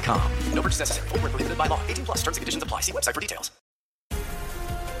 ChumbaCasino.com. No purchase necessary. Void where prohibited by law. 18+. Terms and conditions apply. See website for details.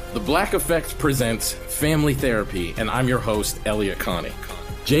 The Black Effect presents Family Therapy, and I'm your host, Elliot Connie.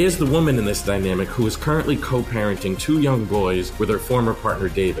 Jay is the woman in this dynamic who is currently co-parenting 2 young boys with her former partner,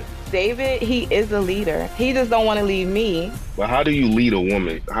 David. David, he is a leader. He just don't want to leave me. But how do you lead a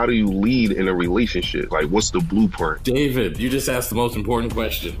woman? How do you lead in a relationship? Like, what's the blueprint? David, you just asked the most important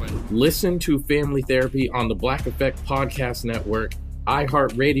question. Listen to Family Therapy on the Black Effect Podcast Network,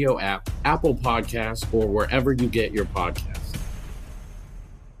 iHeartRadio app, Apple Podcasts, or wherever you get your podcasts.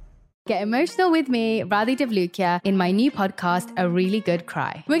 Get emotional with me, Radhi Devlukia, in my new podcast, A Really Good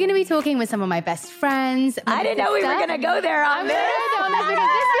Cry. We're going to be talking with some of my best friends. I didn't know we were going to go there on this.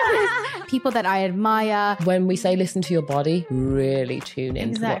 People that I admire. When we say listen to your body, really tune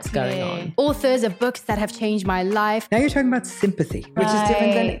into what's going on. Authors of books that have changed my life. Now you're talking about sympathy, which is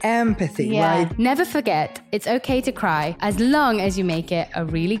different than empathy, right? Never forget, it's okay to cry as long as you make it a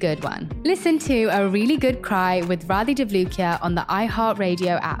really good one. Listen to A Really Good Cry with Radhi Devlukia on the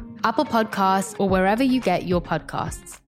iHeartRadio app, Apple Podcasts, or wherever you get your podcasts.